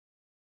cream.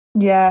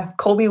 Yeah,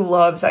 Colby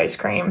loves ice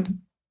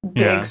cream.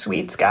 Big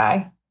sweets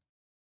guy.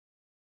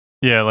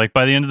 Yeah, like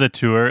by the end of the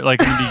tour,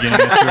 like in the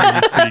beginning of the tour,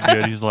 he's pretty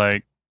good. He's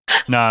like,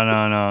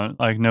 no,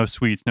 like no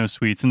sweets.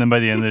 And then by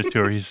the end of the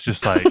tour, he's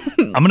just like,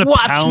 I'm gonna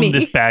pound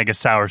this bag of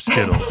sour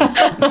Skittles.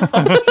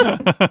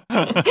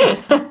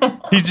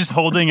 He's just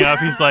holding it up.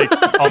 He's like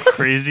all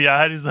crazy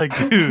eyed. He's like,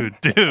 dude,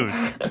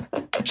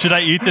 should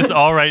I eat this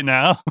all right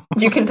now?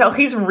 You can tell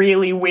he's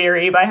really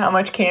weary by how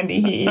much candy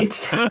he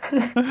eats.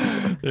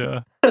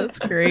 Yeah, that's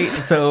great.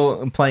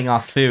 So, playing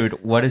off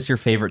food, what is your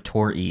favorite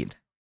tour eat?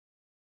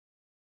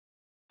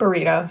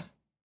 Burritos.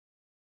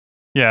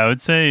 Yeah, I would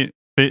say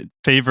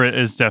favorite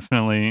is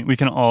definitely, we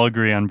can all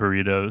agree on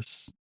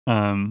burritos.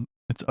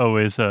 It's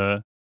always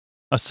a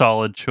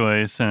solid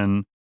choice,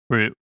 and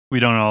we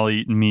don't all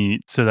eat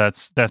meat, so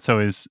that's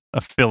always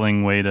a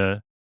filling way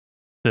to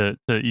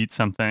eat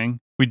something.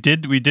 We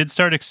did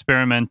start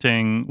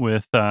experimenting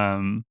with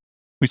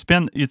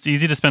it's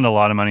easy to spend a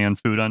lot of money on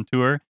food on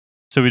tour,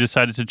 so we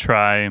decided to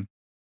try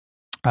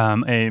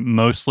a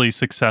mostly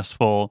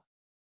successful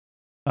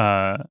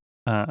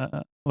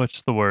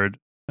what's the word?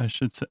 I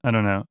should say, I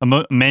don't know.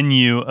 A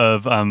menu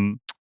of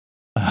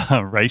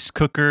rice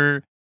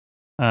cooker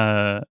meals.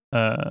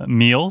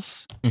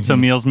 Mm-hmm. So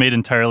meals made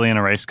entirely in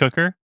a rice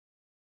cooker.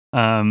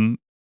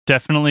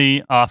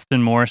 Definitely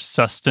often more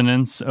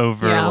sustenance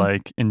over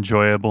like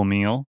enjoyable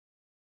meal.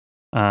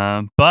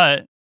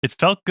 But it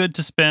felt good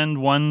to spend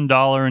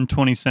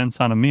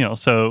 $1.20 on a meal.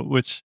 So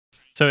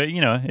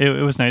you know,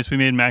 it was nice. We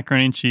made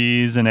macaroni and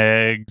cheese and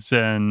eggs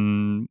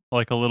and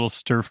like a little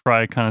stir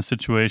fry kind of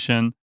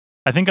situation.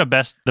 I think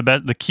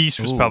the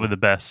quiche was probably the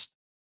best.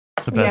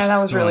 Yeah,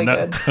 that was really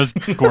good. That was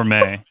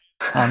gourmet,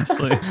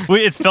 honestly.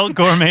 It felt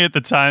gourmet at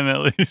the time,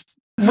 at least.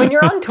 When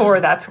you're on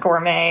tour, that's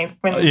gourmet.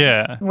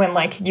 When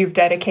like you've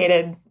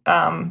dedicated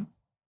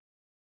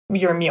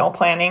your meal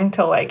planning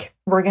to like,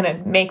 we're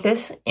gonna make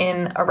this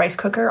in a rice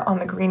cooker on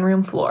the green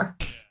room floor.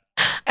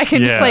 I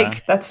can just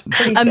like that's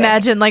pretty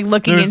imagine like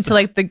looking into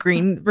like the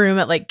green room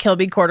at like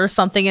Kilby Court or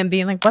something and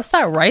being like, what's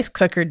that rice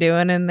cooker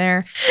doing in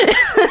there?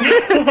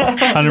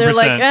 100%. They're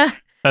like,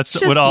 that's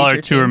what all our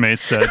tour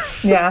mates said.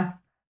 Yeah.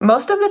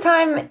 Most of the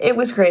time it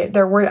was great.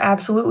 There were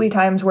absolutely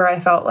times where I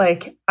felt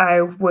like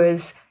I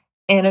was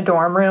in a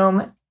dorm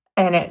room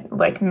and it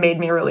like made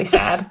me really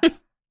sad.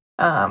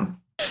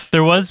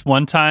 There was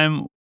one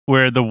time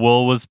where the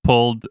wool was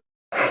pulled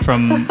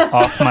from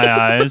off my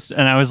eyes,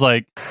 and I was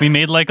like, we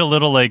made like a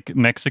little like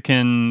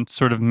Mexican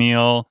sort of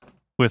meal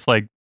with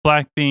like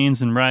black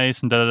beans and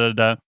rice and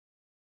da.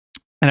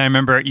 And I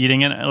remember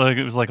eating it like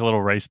it was like a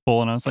little rice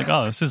bowl, and I was like,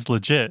 oh, this is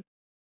legit.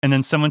 And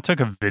then someone took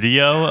a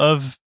video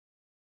of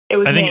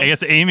I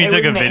guess Amy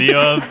took a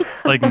video of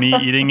like me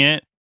eating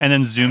it and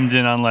then zoomed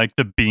in on like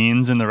the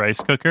beans in the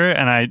rice cooker,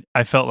 and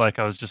I felt like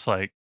I was just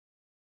like,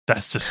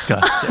 that's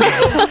disgusting.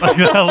 Like,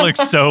 that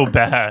looks so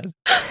bad.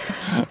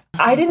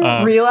 I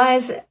didn't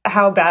realize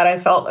how bad I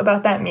felt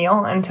about that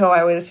meal until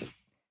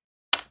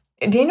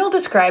Daniel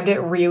described it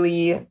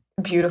really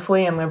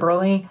beautifully and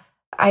liberally.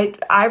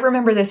 I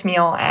remember this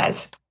meal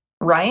as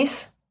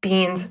rice,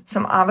 beans,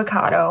 some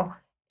avocado,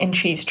 and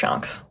cheese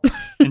chunks.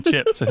 And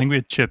chips. I think we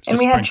had chips. And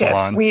we had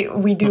chips.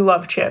 We do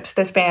love chips.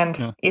 This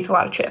band eats a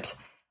lot of chips.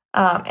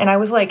 And I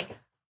was like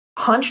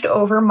hunched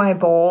over my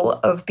bowl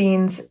of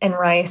beans and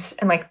rice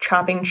and like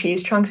chopping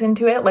cheese chunks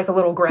into it like a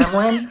little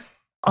gremlin.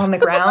 on the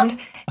ground.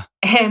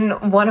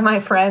 And one of my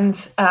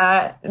friends,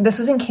 this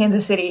was in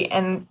Kansas City,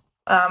 and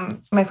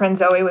my friend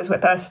Zoe was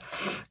with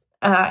us,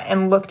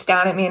 and looked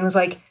down at me and was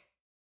like,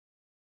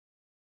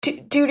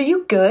 dude, are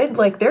you good?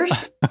 Like,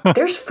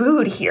 there's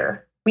food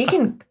here.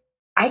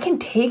 I can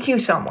take you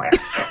somewhere.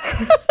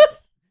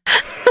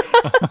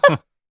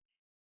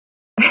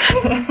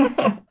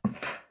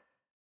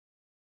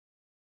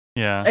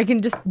 Yeah. I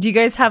can just, do you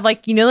guys have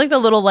like, like the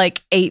little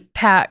like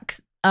 8-pack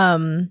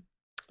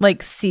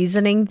like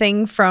seasoning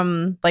thing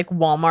from like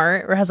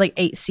Walmart where it has like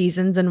 8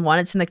 seasons in one?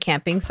 It's in the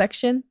camping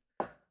section.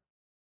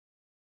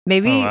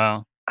 Maybe. Oh,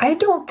 wow. I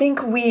don't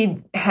think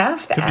we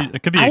have that.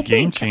 It could be a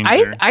game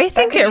changer. I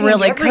think it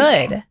really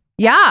could.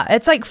 Yeah,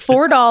 it's like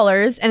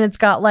 $4 and it's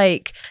got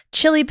like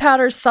chili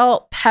powder,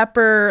 salt,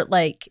 pepper,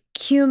 like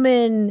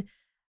cumin,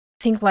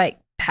 I think like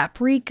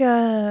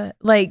paprika,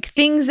 like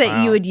things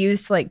that you would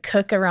use to like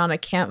cook around a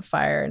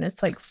campfire, and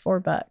it's like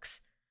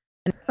 $4.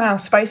 Wow,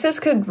 spices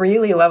could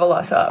really level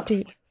us up.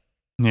 Dude.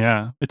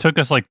 Yeah. It took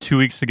us like 2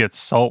 weeks to get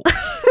salt.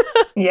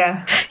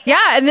 Yeah.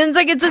 Yeah, and then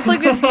it's just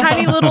like this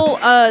tiny little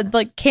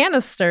like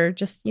canister,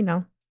 just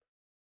you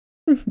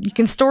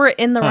can store it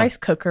in the rice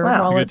cooker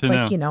while it's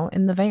like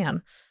in the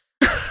van.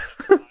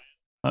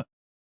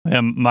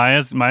 Yeah,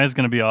 Maya's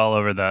gonna be all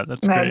over that.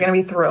 That's Maya's great.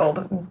 gonna be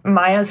thrilled.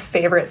 Maya's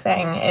favorite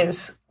thing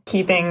is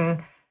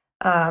keeping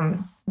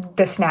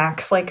the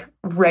snacks like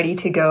ready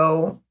to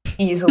go,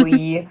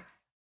 easily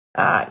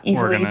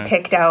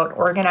picked out,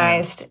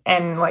 organized,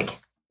 and like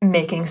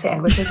making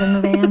sandwiches in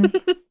the van.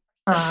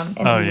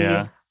 And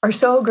we are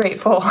so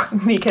grateful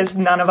because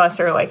none of us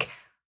are like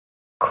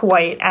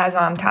quite as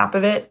on top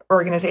of it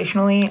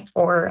organizationally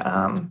or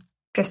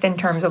just in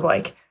terms of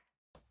like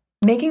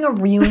making a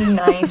really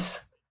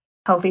nice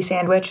healthy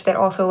sandwich that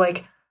also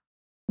like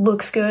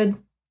looks good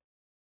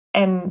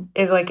and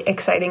is like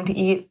exciting to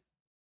eat.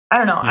 I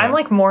don't know. Yeah. I'm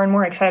like more and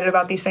more excited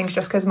about these things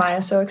just because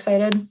Maya's so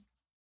excited.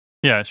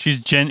 Yeah,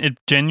 it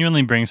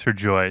genuinely brings her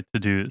joy to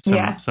do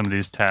some of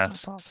these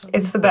tasks. Awesome.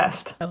 It's the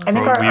best. I think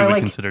our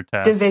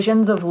like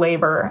divisions of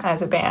labor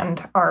as a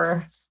band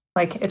are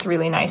like, it's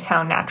really nice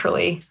how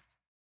naturally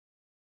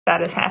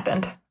that has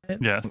happened.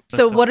 Yeah.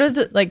 So what are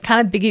the like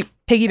kind of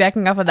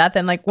piggybacking off of that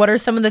then, like what are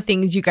some of the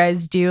things you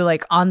guys do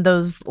like on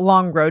those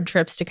long road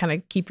trips to kind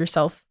of keep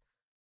yourself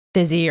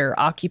busy or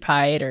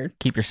occupied or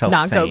keep yourself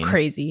not sane. Go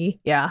crazy?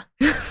 Yeah.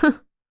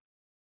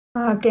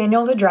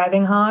 Daniel's a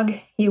driving hog.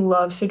 He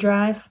loves to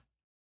drive.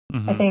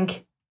 Mm-hmm. I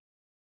think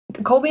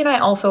Colby and I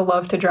also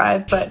love to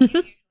drive, but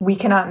we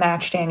cannot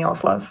match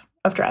Daniel's love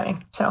of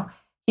driving. So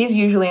he's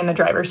usually in the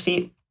driver's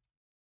seat.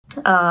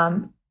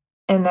 And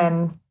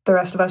then the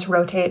rest of us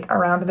rotate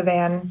around the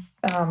van,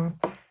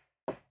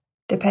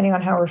 depending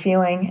on how we're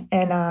feeling.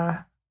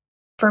 And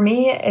for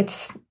me,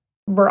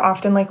 we're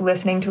often like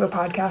listening to a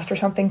podcast or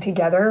something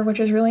together, which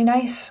is really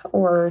nice,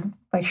 or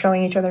like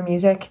showing each other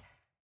music.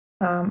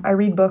 I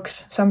read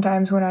books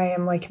sometimes when I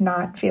am like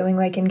not feeling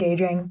like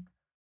engaging.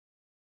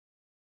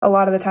 A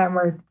lot of the time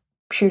we're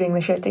shooting the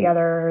shit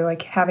together or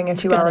like having a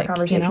 2-hour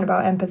conversation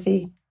about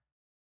empathy.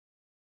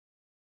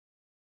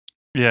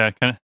 Yeah,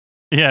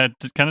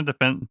 it kind of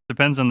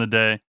depends on the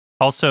day.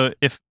 Also,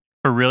 if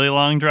for really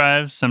long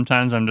drives,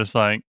 sometimes I'm just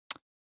like,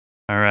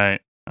 all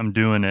right, I'm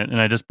doing it. And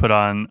I just put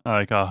on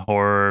like a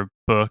horror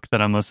book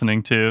that I'm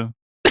listening to.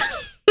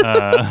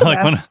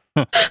 Nothing.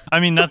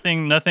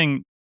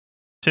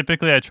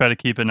 Typically, I try to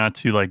keep it not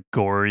too like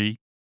gory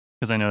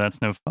because I know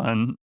that's no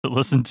fun to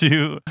listen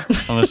to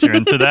unless you're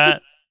into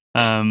that.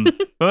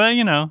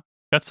 But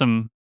got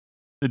some.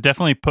 It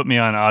definitely put me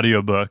on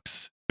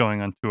audiobooks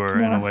going on tour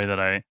in a way that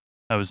I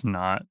was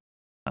not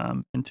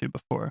into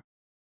before.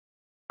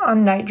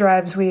 On night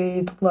drives,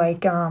 we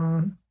like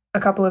a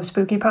couple of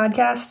spooky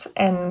podcasts,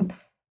 and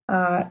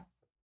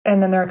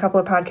then there are a couple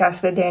of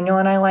podcasts that Daniel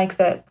and I like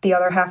that the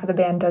other half of the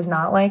band does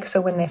not like.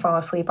 So when they fall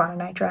asleep on a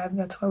night drive,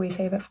 that's what we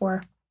save it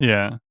for.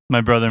 Yeah,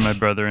 my brother,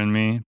 and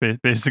me.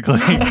 Basically,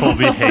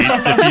 Colby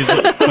hates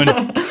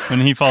if he's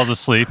when he falls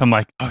asleep. I'm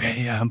like,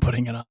 okay, yeah, I'm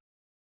putting it on.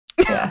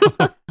 Yeah.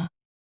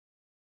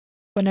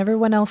 When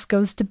everyone else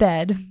goes to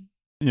bed.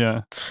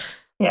 Yeah.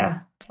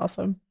 Yeah. It's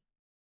awesome.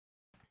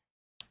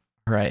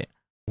 Right.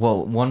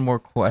 Well, one more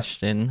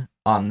question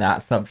on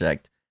that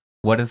subject.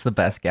 What is the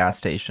best gas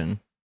station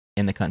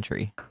in the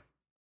country?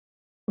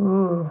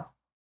 Ooh.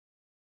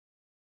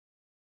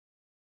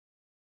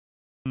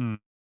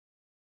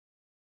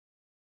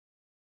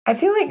 I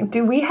feel like,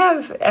 do we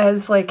have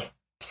as like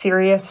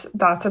serious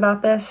thoughts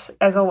about this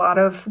as a lot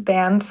of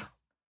bands?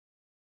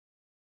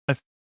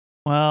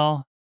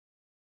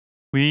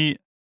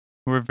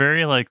 We're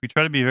very like, we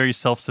try to be very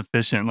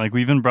self-sufficient. Like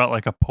we even brought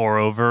like a pour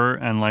over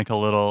and like a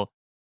little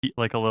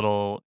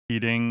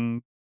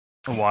heating,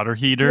 a water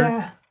heater.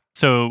 Yeah.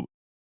 So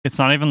it's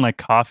not even like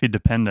coffee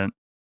dependent.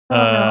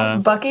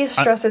 No. Buc-ee's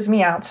stresses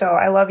me out. So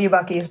I love you,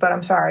 Buc-ee's, but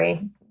I'm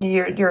sorry.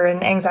 You're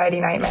an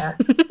anxiety nightmare.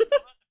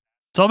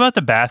 It's all about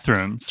the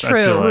bathrooms.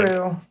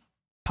 True.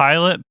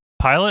 Pilot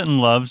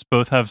and Loves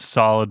both have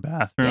solid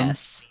bathrooms.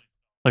 Yes.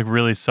 Like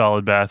really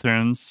solid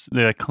bathrooms.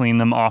 They like clean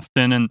them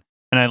often, and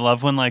I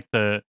love when like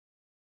the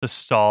the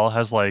stall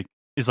is like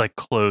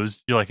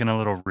closed. You're like in a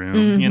little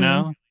room, you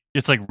know?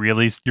 It's like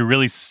you're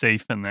really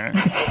safe in there.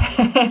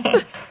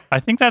 I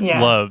think that's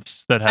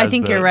Love's that has I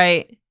think you're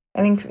right.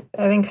 I think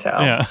so.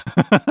 Yeah.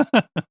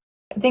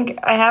 I think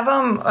I have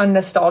a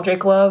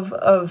nostalgic love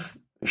of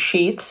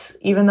Sheetz,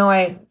 even though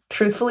I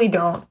truthfully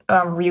don't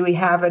really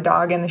have a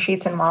dog in the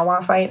Sheetz and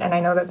Wawa fight. And I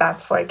know that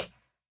that's like,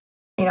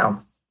 you know,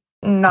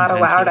 not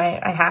allowed.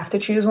 I have to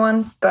choose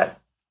one. But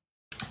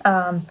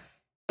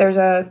there's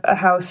a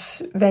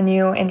house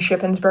venue in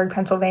Shippensburg,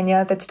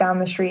 Pennsylvania that's down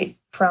the street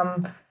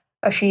from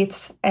a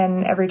Sheetz.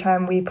 And every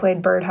time we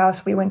played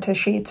Birdhouse, we went to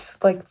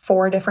Sheetz like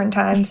 4 different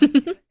times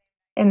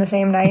in the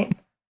same night.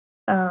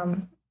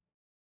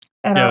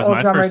 And our old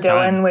drummer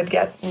Dylan would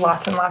get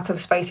lots and lots of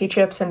spicy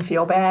chips and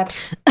feel bad.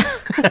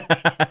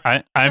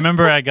 I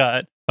remember I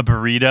got a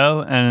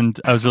burrito and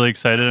I was really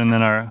excited. And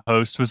then our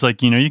host was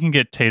like, you can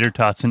get tater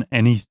tots in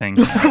anything.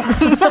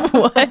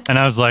 What? And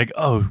I was like,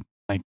 oh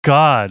my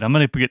God, I'm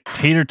going to get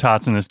tater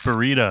tots in this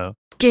burrito.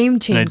 Game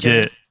changer. And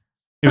I did.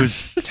 It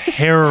was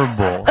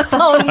terrible.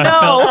 Oh no.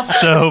 I felt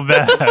so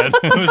bad.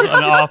 It was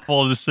an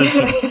awful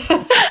decision.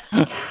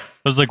 I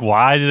was like,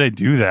 why did I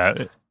do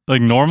that?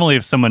 Like normally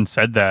if someone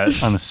said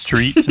that on the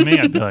street to me,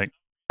 I'd be like,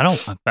 I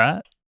don't want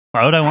that.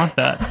 Why would I want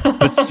that?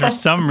 But for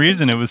some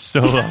reason it was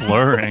so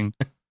alluring.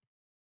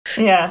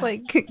 Yeah. It's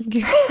like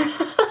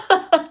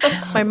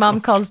my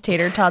mom calls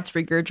tater tots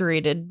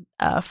regurgitated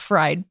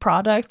fried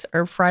product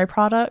or fry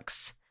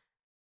products.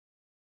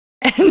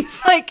 And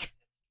it's like,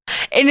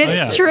 and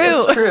it's true.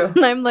 It's true.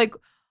 And I'm like,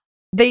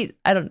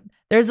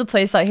 there's a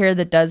place out here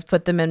that does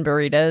put them in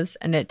burritos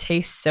and it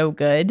tastes so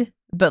good.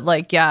 But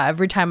like, yeah,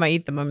 every time I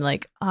eat them, I'm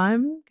like,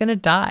 I'm going to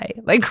die.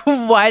 Like,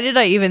 why did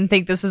I even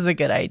think this is a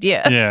good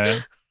idea? Yeah.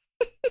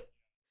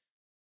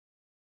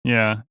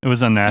 Yeah, it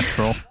was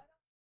unnatural.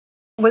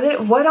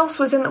 What else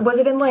was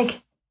it in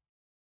like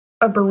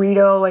a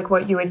burrito, like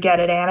what you would get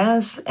at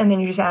Anna's, and then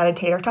you just added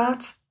tater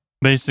tots?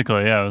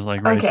 Basically, yeah, it was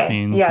like rice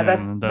beans. Yeah,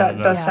 that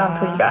does sound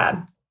pretty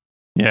bad.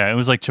 Yeah, it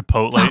was like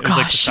Chipotle. Oh, it was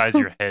like the size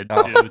of your head.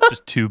 It was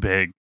just too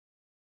big.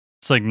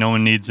 It's like no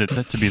one needs it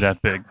to be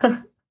that big.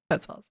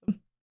 That's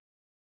awesome.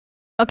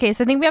 Okay,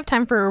 so I think we have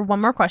time for one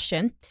more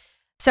question.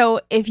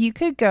 So if you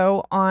could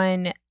go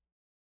on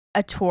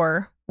a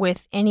tour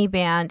with any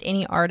band,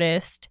 any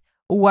artist,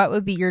 what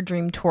would be your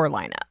dream tour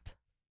lineup?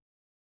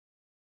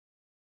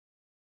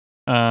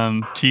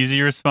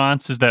 Cheesy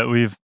response is that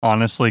we've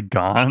honestly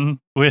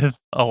gone with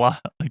a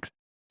lot, like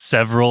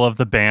several of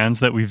the bands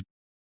that we've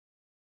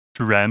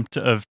dreamt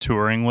of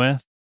touring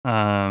with.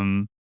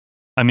 I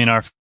mean,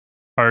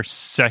 our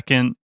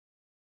second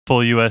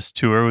full US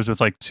tour was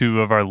with like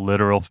 2 of our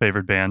literal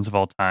favorite bands of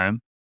all time,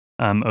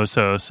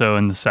 Oso Oso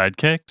and the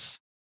Sidekicks.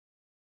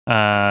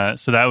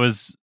 So that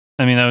was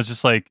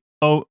just like,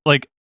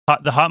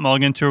 the Hot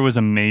Mulligan tour was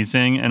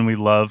amazing and we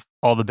love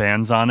all the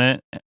bands on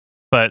it,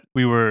 but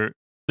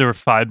there were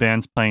 5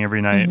 bands playing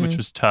every night, which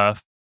was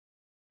tough,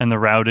 and the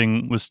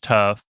routing was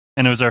tough,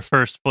 and it was our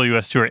first full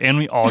US tour, and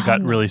we all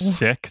got really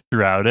sick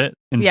throughout it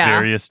in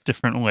various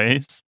different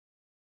ways.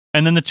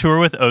 And then the tour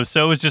with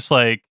Oso was just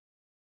like,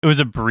 it was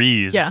a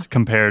breeze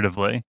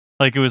comparatively.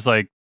 Like it was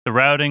like the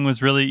routing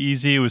was really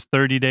easy. It was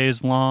 30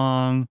 days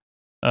long.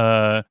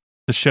 The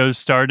show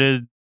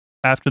started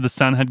after the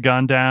sun had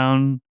gone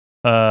down.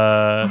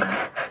 Stuff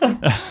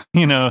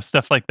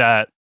like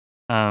that.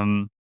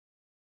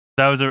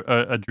 That was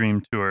a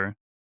dream tour.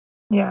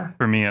 Yeah.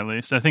 For me, at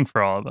least. I think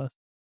for all of us.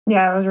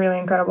 Yeah, it was really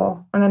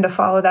incredible. And then to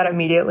follow that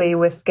immediately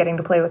with getting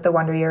to play with the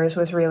Wonder Years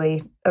was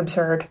really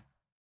absurd.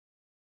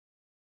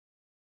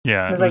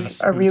 Yeah. It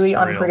was a really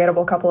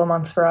unforgettable couple of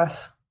months for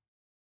us.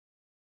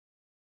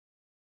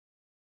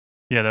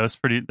 Yeah, that was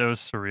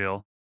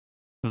surreal.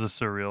 It was a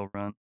surreal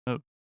run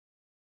of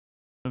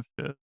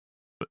shit.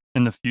 But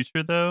in the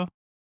future, though,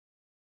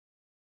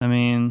 I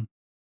mean,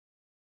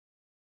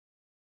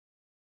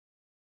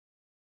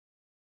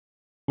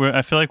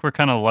 I feel like we're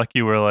kind of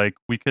lucky. We're like,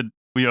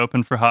 we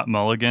opened for Hot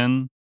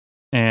Mulligan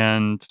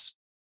and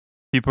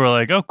people were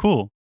like, oh,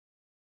 cool.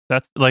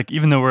 That's like,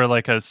 even though we're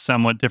like a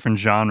somewhat different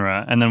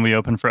genre, and then we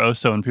open for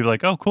Oso and people are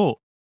like, oh, cool.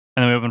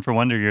 And then we open for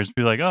Wonder Years,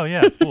 people are like, oh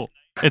yeah, cool.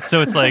 It's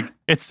like,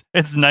 it's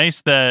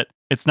nice that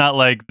it's not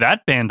like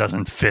that band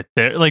doesn't fit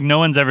there. Like no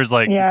one's ever's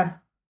like,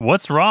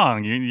 what's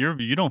wrong?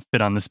 You don't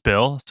fit on this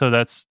bill. So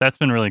that's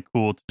been really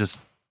cool to just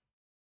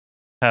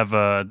have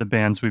the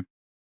bands we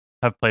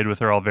have played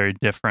with are all very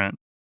different,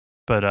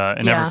 but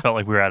it never felt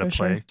like we were out of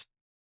place. Sure.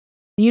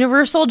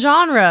 Universal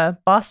genre,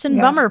 Boston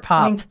Bummer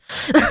Pop.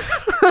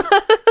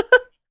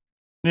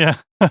 Yeah.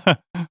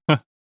 There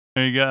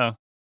you go.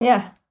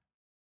 Yeah.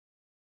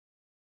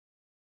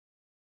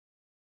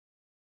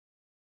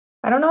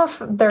 I don't know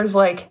if there's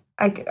like,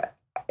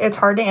 it's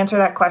hard to answer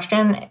that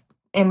question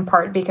in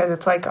part because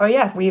it's like, oh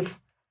yeah,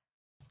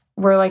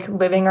 we're like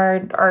living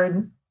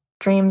our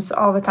dreams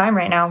all the time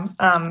right now.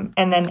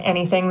 And then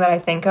anything that I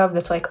think of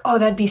that's like, oh,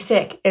 that'd be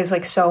sick is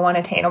like so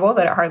unattainable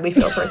that it hardly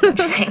feels worth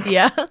mentioning.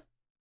 Yeah.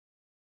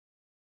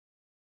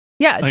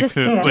 Yeah, like just,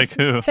 who? just like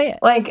who? say it.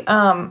 Like,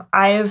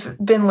 I've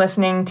been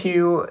listening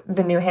to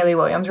the new Hayley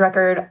Williams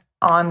record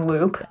on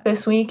loop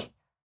this week.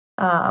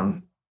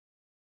 That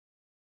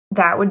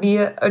would be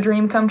a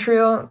dream come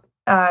true.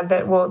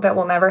 That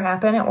will never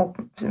happen. It will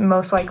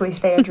most likely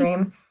stay a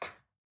dream.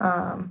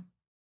 But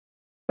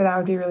that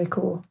would be really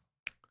cool.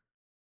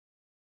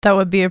 That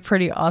would be a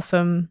pretty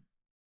awesome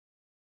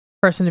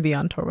person to be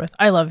on tour with.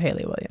 I love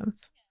Hayley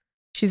Williams.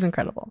 She's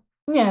incredible.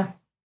 Yeah.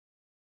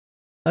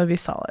 That would be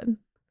solid.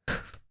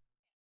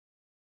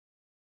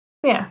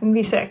 Yeah, it'd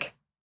be sick.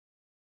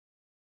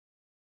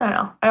 I don't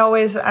know.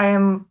 I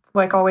am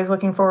like always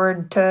looking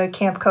forward to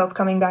Camp Cope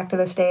coming back to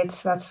the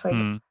States. That's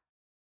like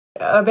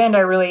a band I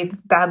really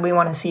badly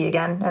want to see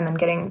again. And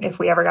then if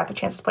we ever got the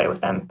chance to play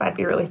with them, I'd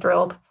be really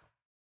thrilled.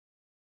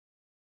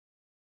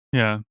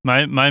 Yeah.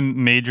 My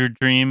major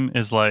dream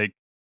is like,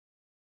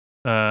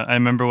 I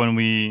remember when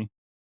we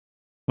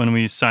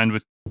signed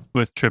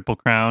with Triple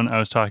Crown, I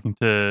was talking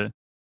to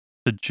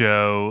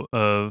Joe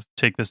of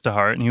Take This to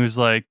Heart, and he was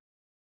like,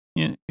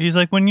 when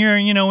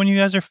you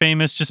guys are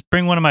famous, just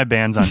bring one of my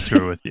bands on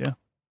tour with you.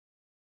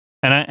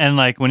 And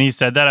like when he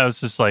said that, I was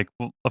just like,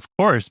 well, of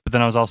course. But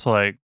then I was also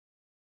like,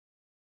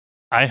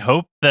 I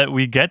hope that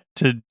we get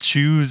to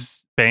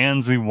choose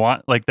bands we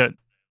want, like that,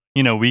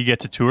 we get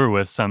to tour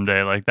with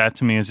someday. Like that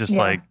to me is just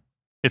like,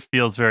 it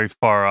feels very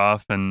far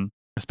off, and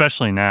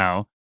especially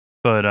now.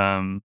 But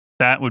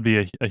that would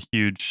be a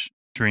huge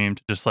dream,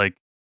 to just like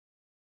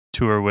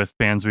tour with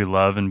bands we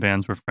love and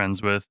bands we're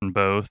friends with and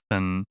both.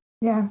 And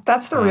yeah,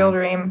 that's the real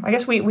dream. I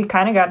guess we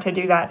kind of got to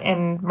do that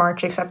in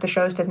March, except the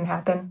shows didn't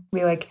happen.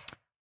 We like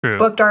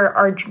booked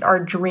our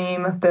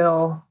dream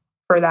bill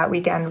for that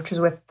weekend, which was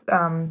with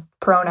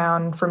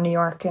Pronoun from New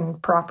York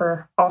and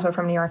Proper also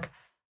from New York.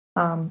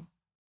 And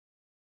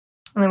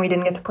then we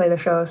didn't get to play the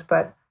shows,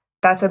 but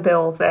that's a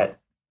bill that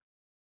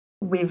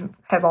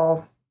have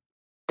all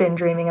been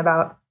dreaming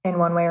about in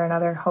one way or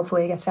another.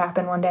 Hopefully it gets to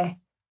happen one day.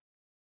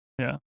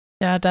 Yeah.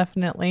 Yeah,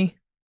 definitely.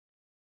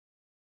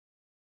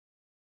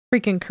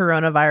 Freaking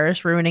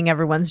coronavirus ruining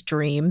everyone's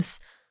dreams.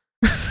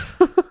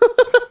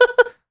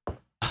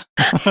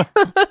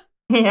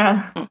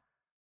 Yeah.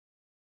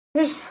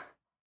 There's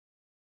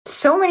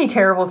so many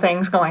terrible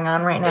things going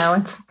on right now.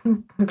 It's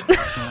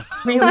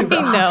really rough.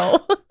 I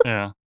know.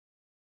 Yeah.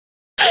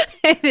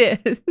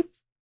 It is.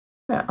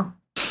 Yeah.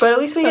 But at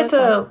least we get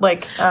to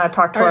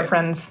talk to our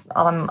friends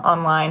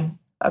online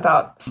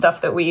about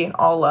stuff that we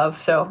all love.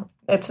 So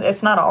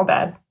it's not all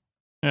bad.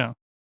 Yeah.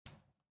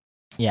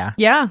 Yeah.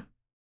 Yeah.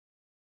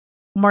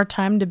 More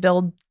time to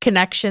build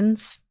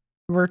connections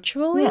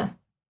virtually. Yeah.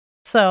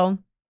 So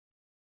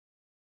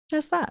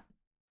there's that.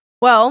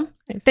 Well,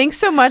 thanks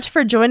so much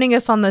for joining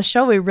us on the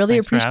show. We really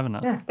Thanks appreciate for having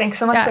us. Yeah, thanks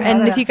so much for having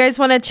and us. if you guys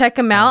want to check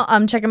them out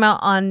on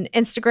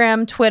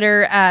Instagram,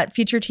 Twitter at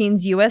Future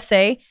Teens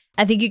USA.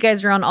 I think you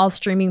guys are on all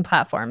streaming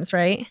platforms,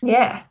 right?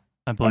 Yeah.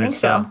 I believe think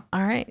so. so.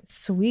 All right,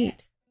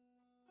 sweet.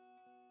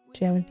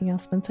 Do you have anything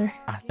else, Spencer?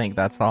 I think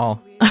that's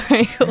all. All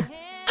right, cool.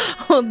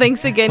 Well,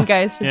 thanks again,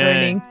 guys, for Yay.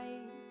 joining.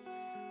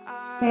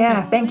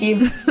 Yeah, thank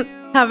you.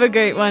 Have a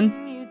great one.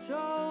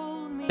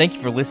 Thank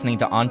you for listening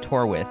to On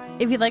Tour With.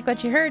 If you like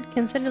what you heard,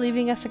 consider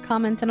leaving us a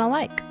comment and a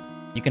like.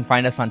 You can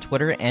find us on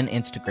Twitter and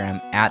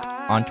Instagram at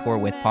On Tour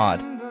With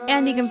Pod.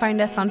 And you can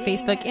find us on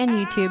Facebook and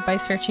YouTube by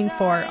searching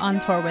for On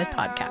Tour With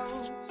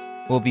Podcast.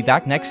 We'll be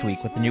back next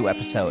week with a new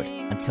episode.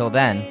 Until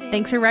then,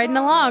 Thanks for riding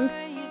along.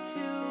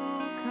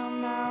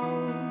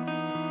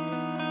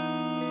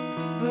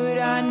 But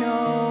I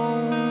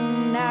know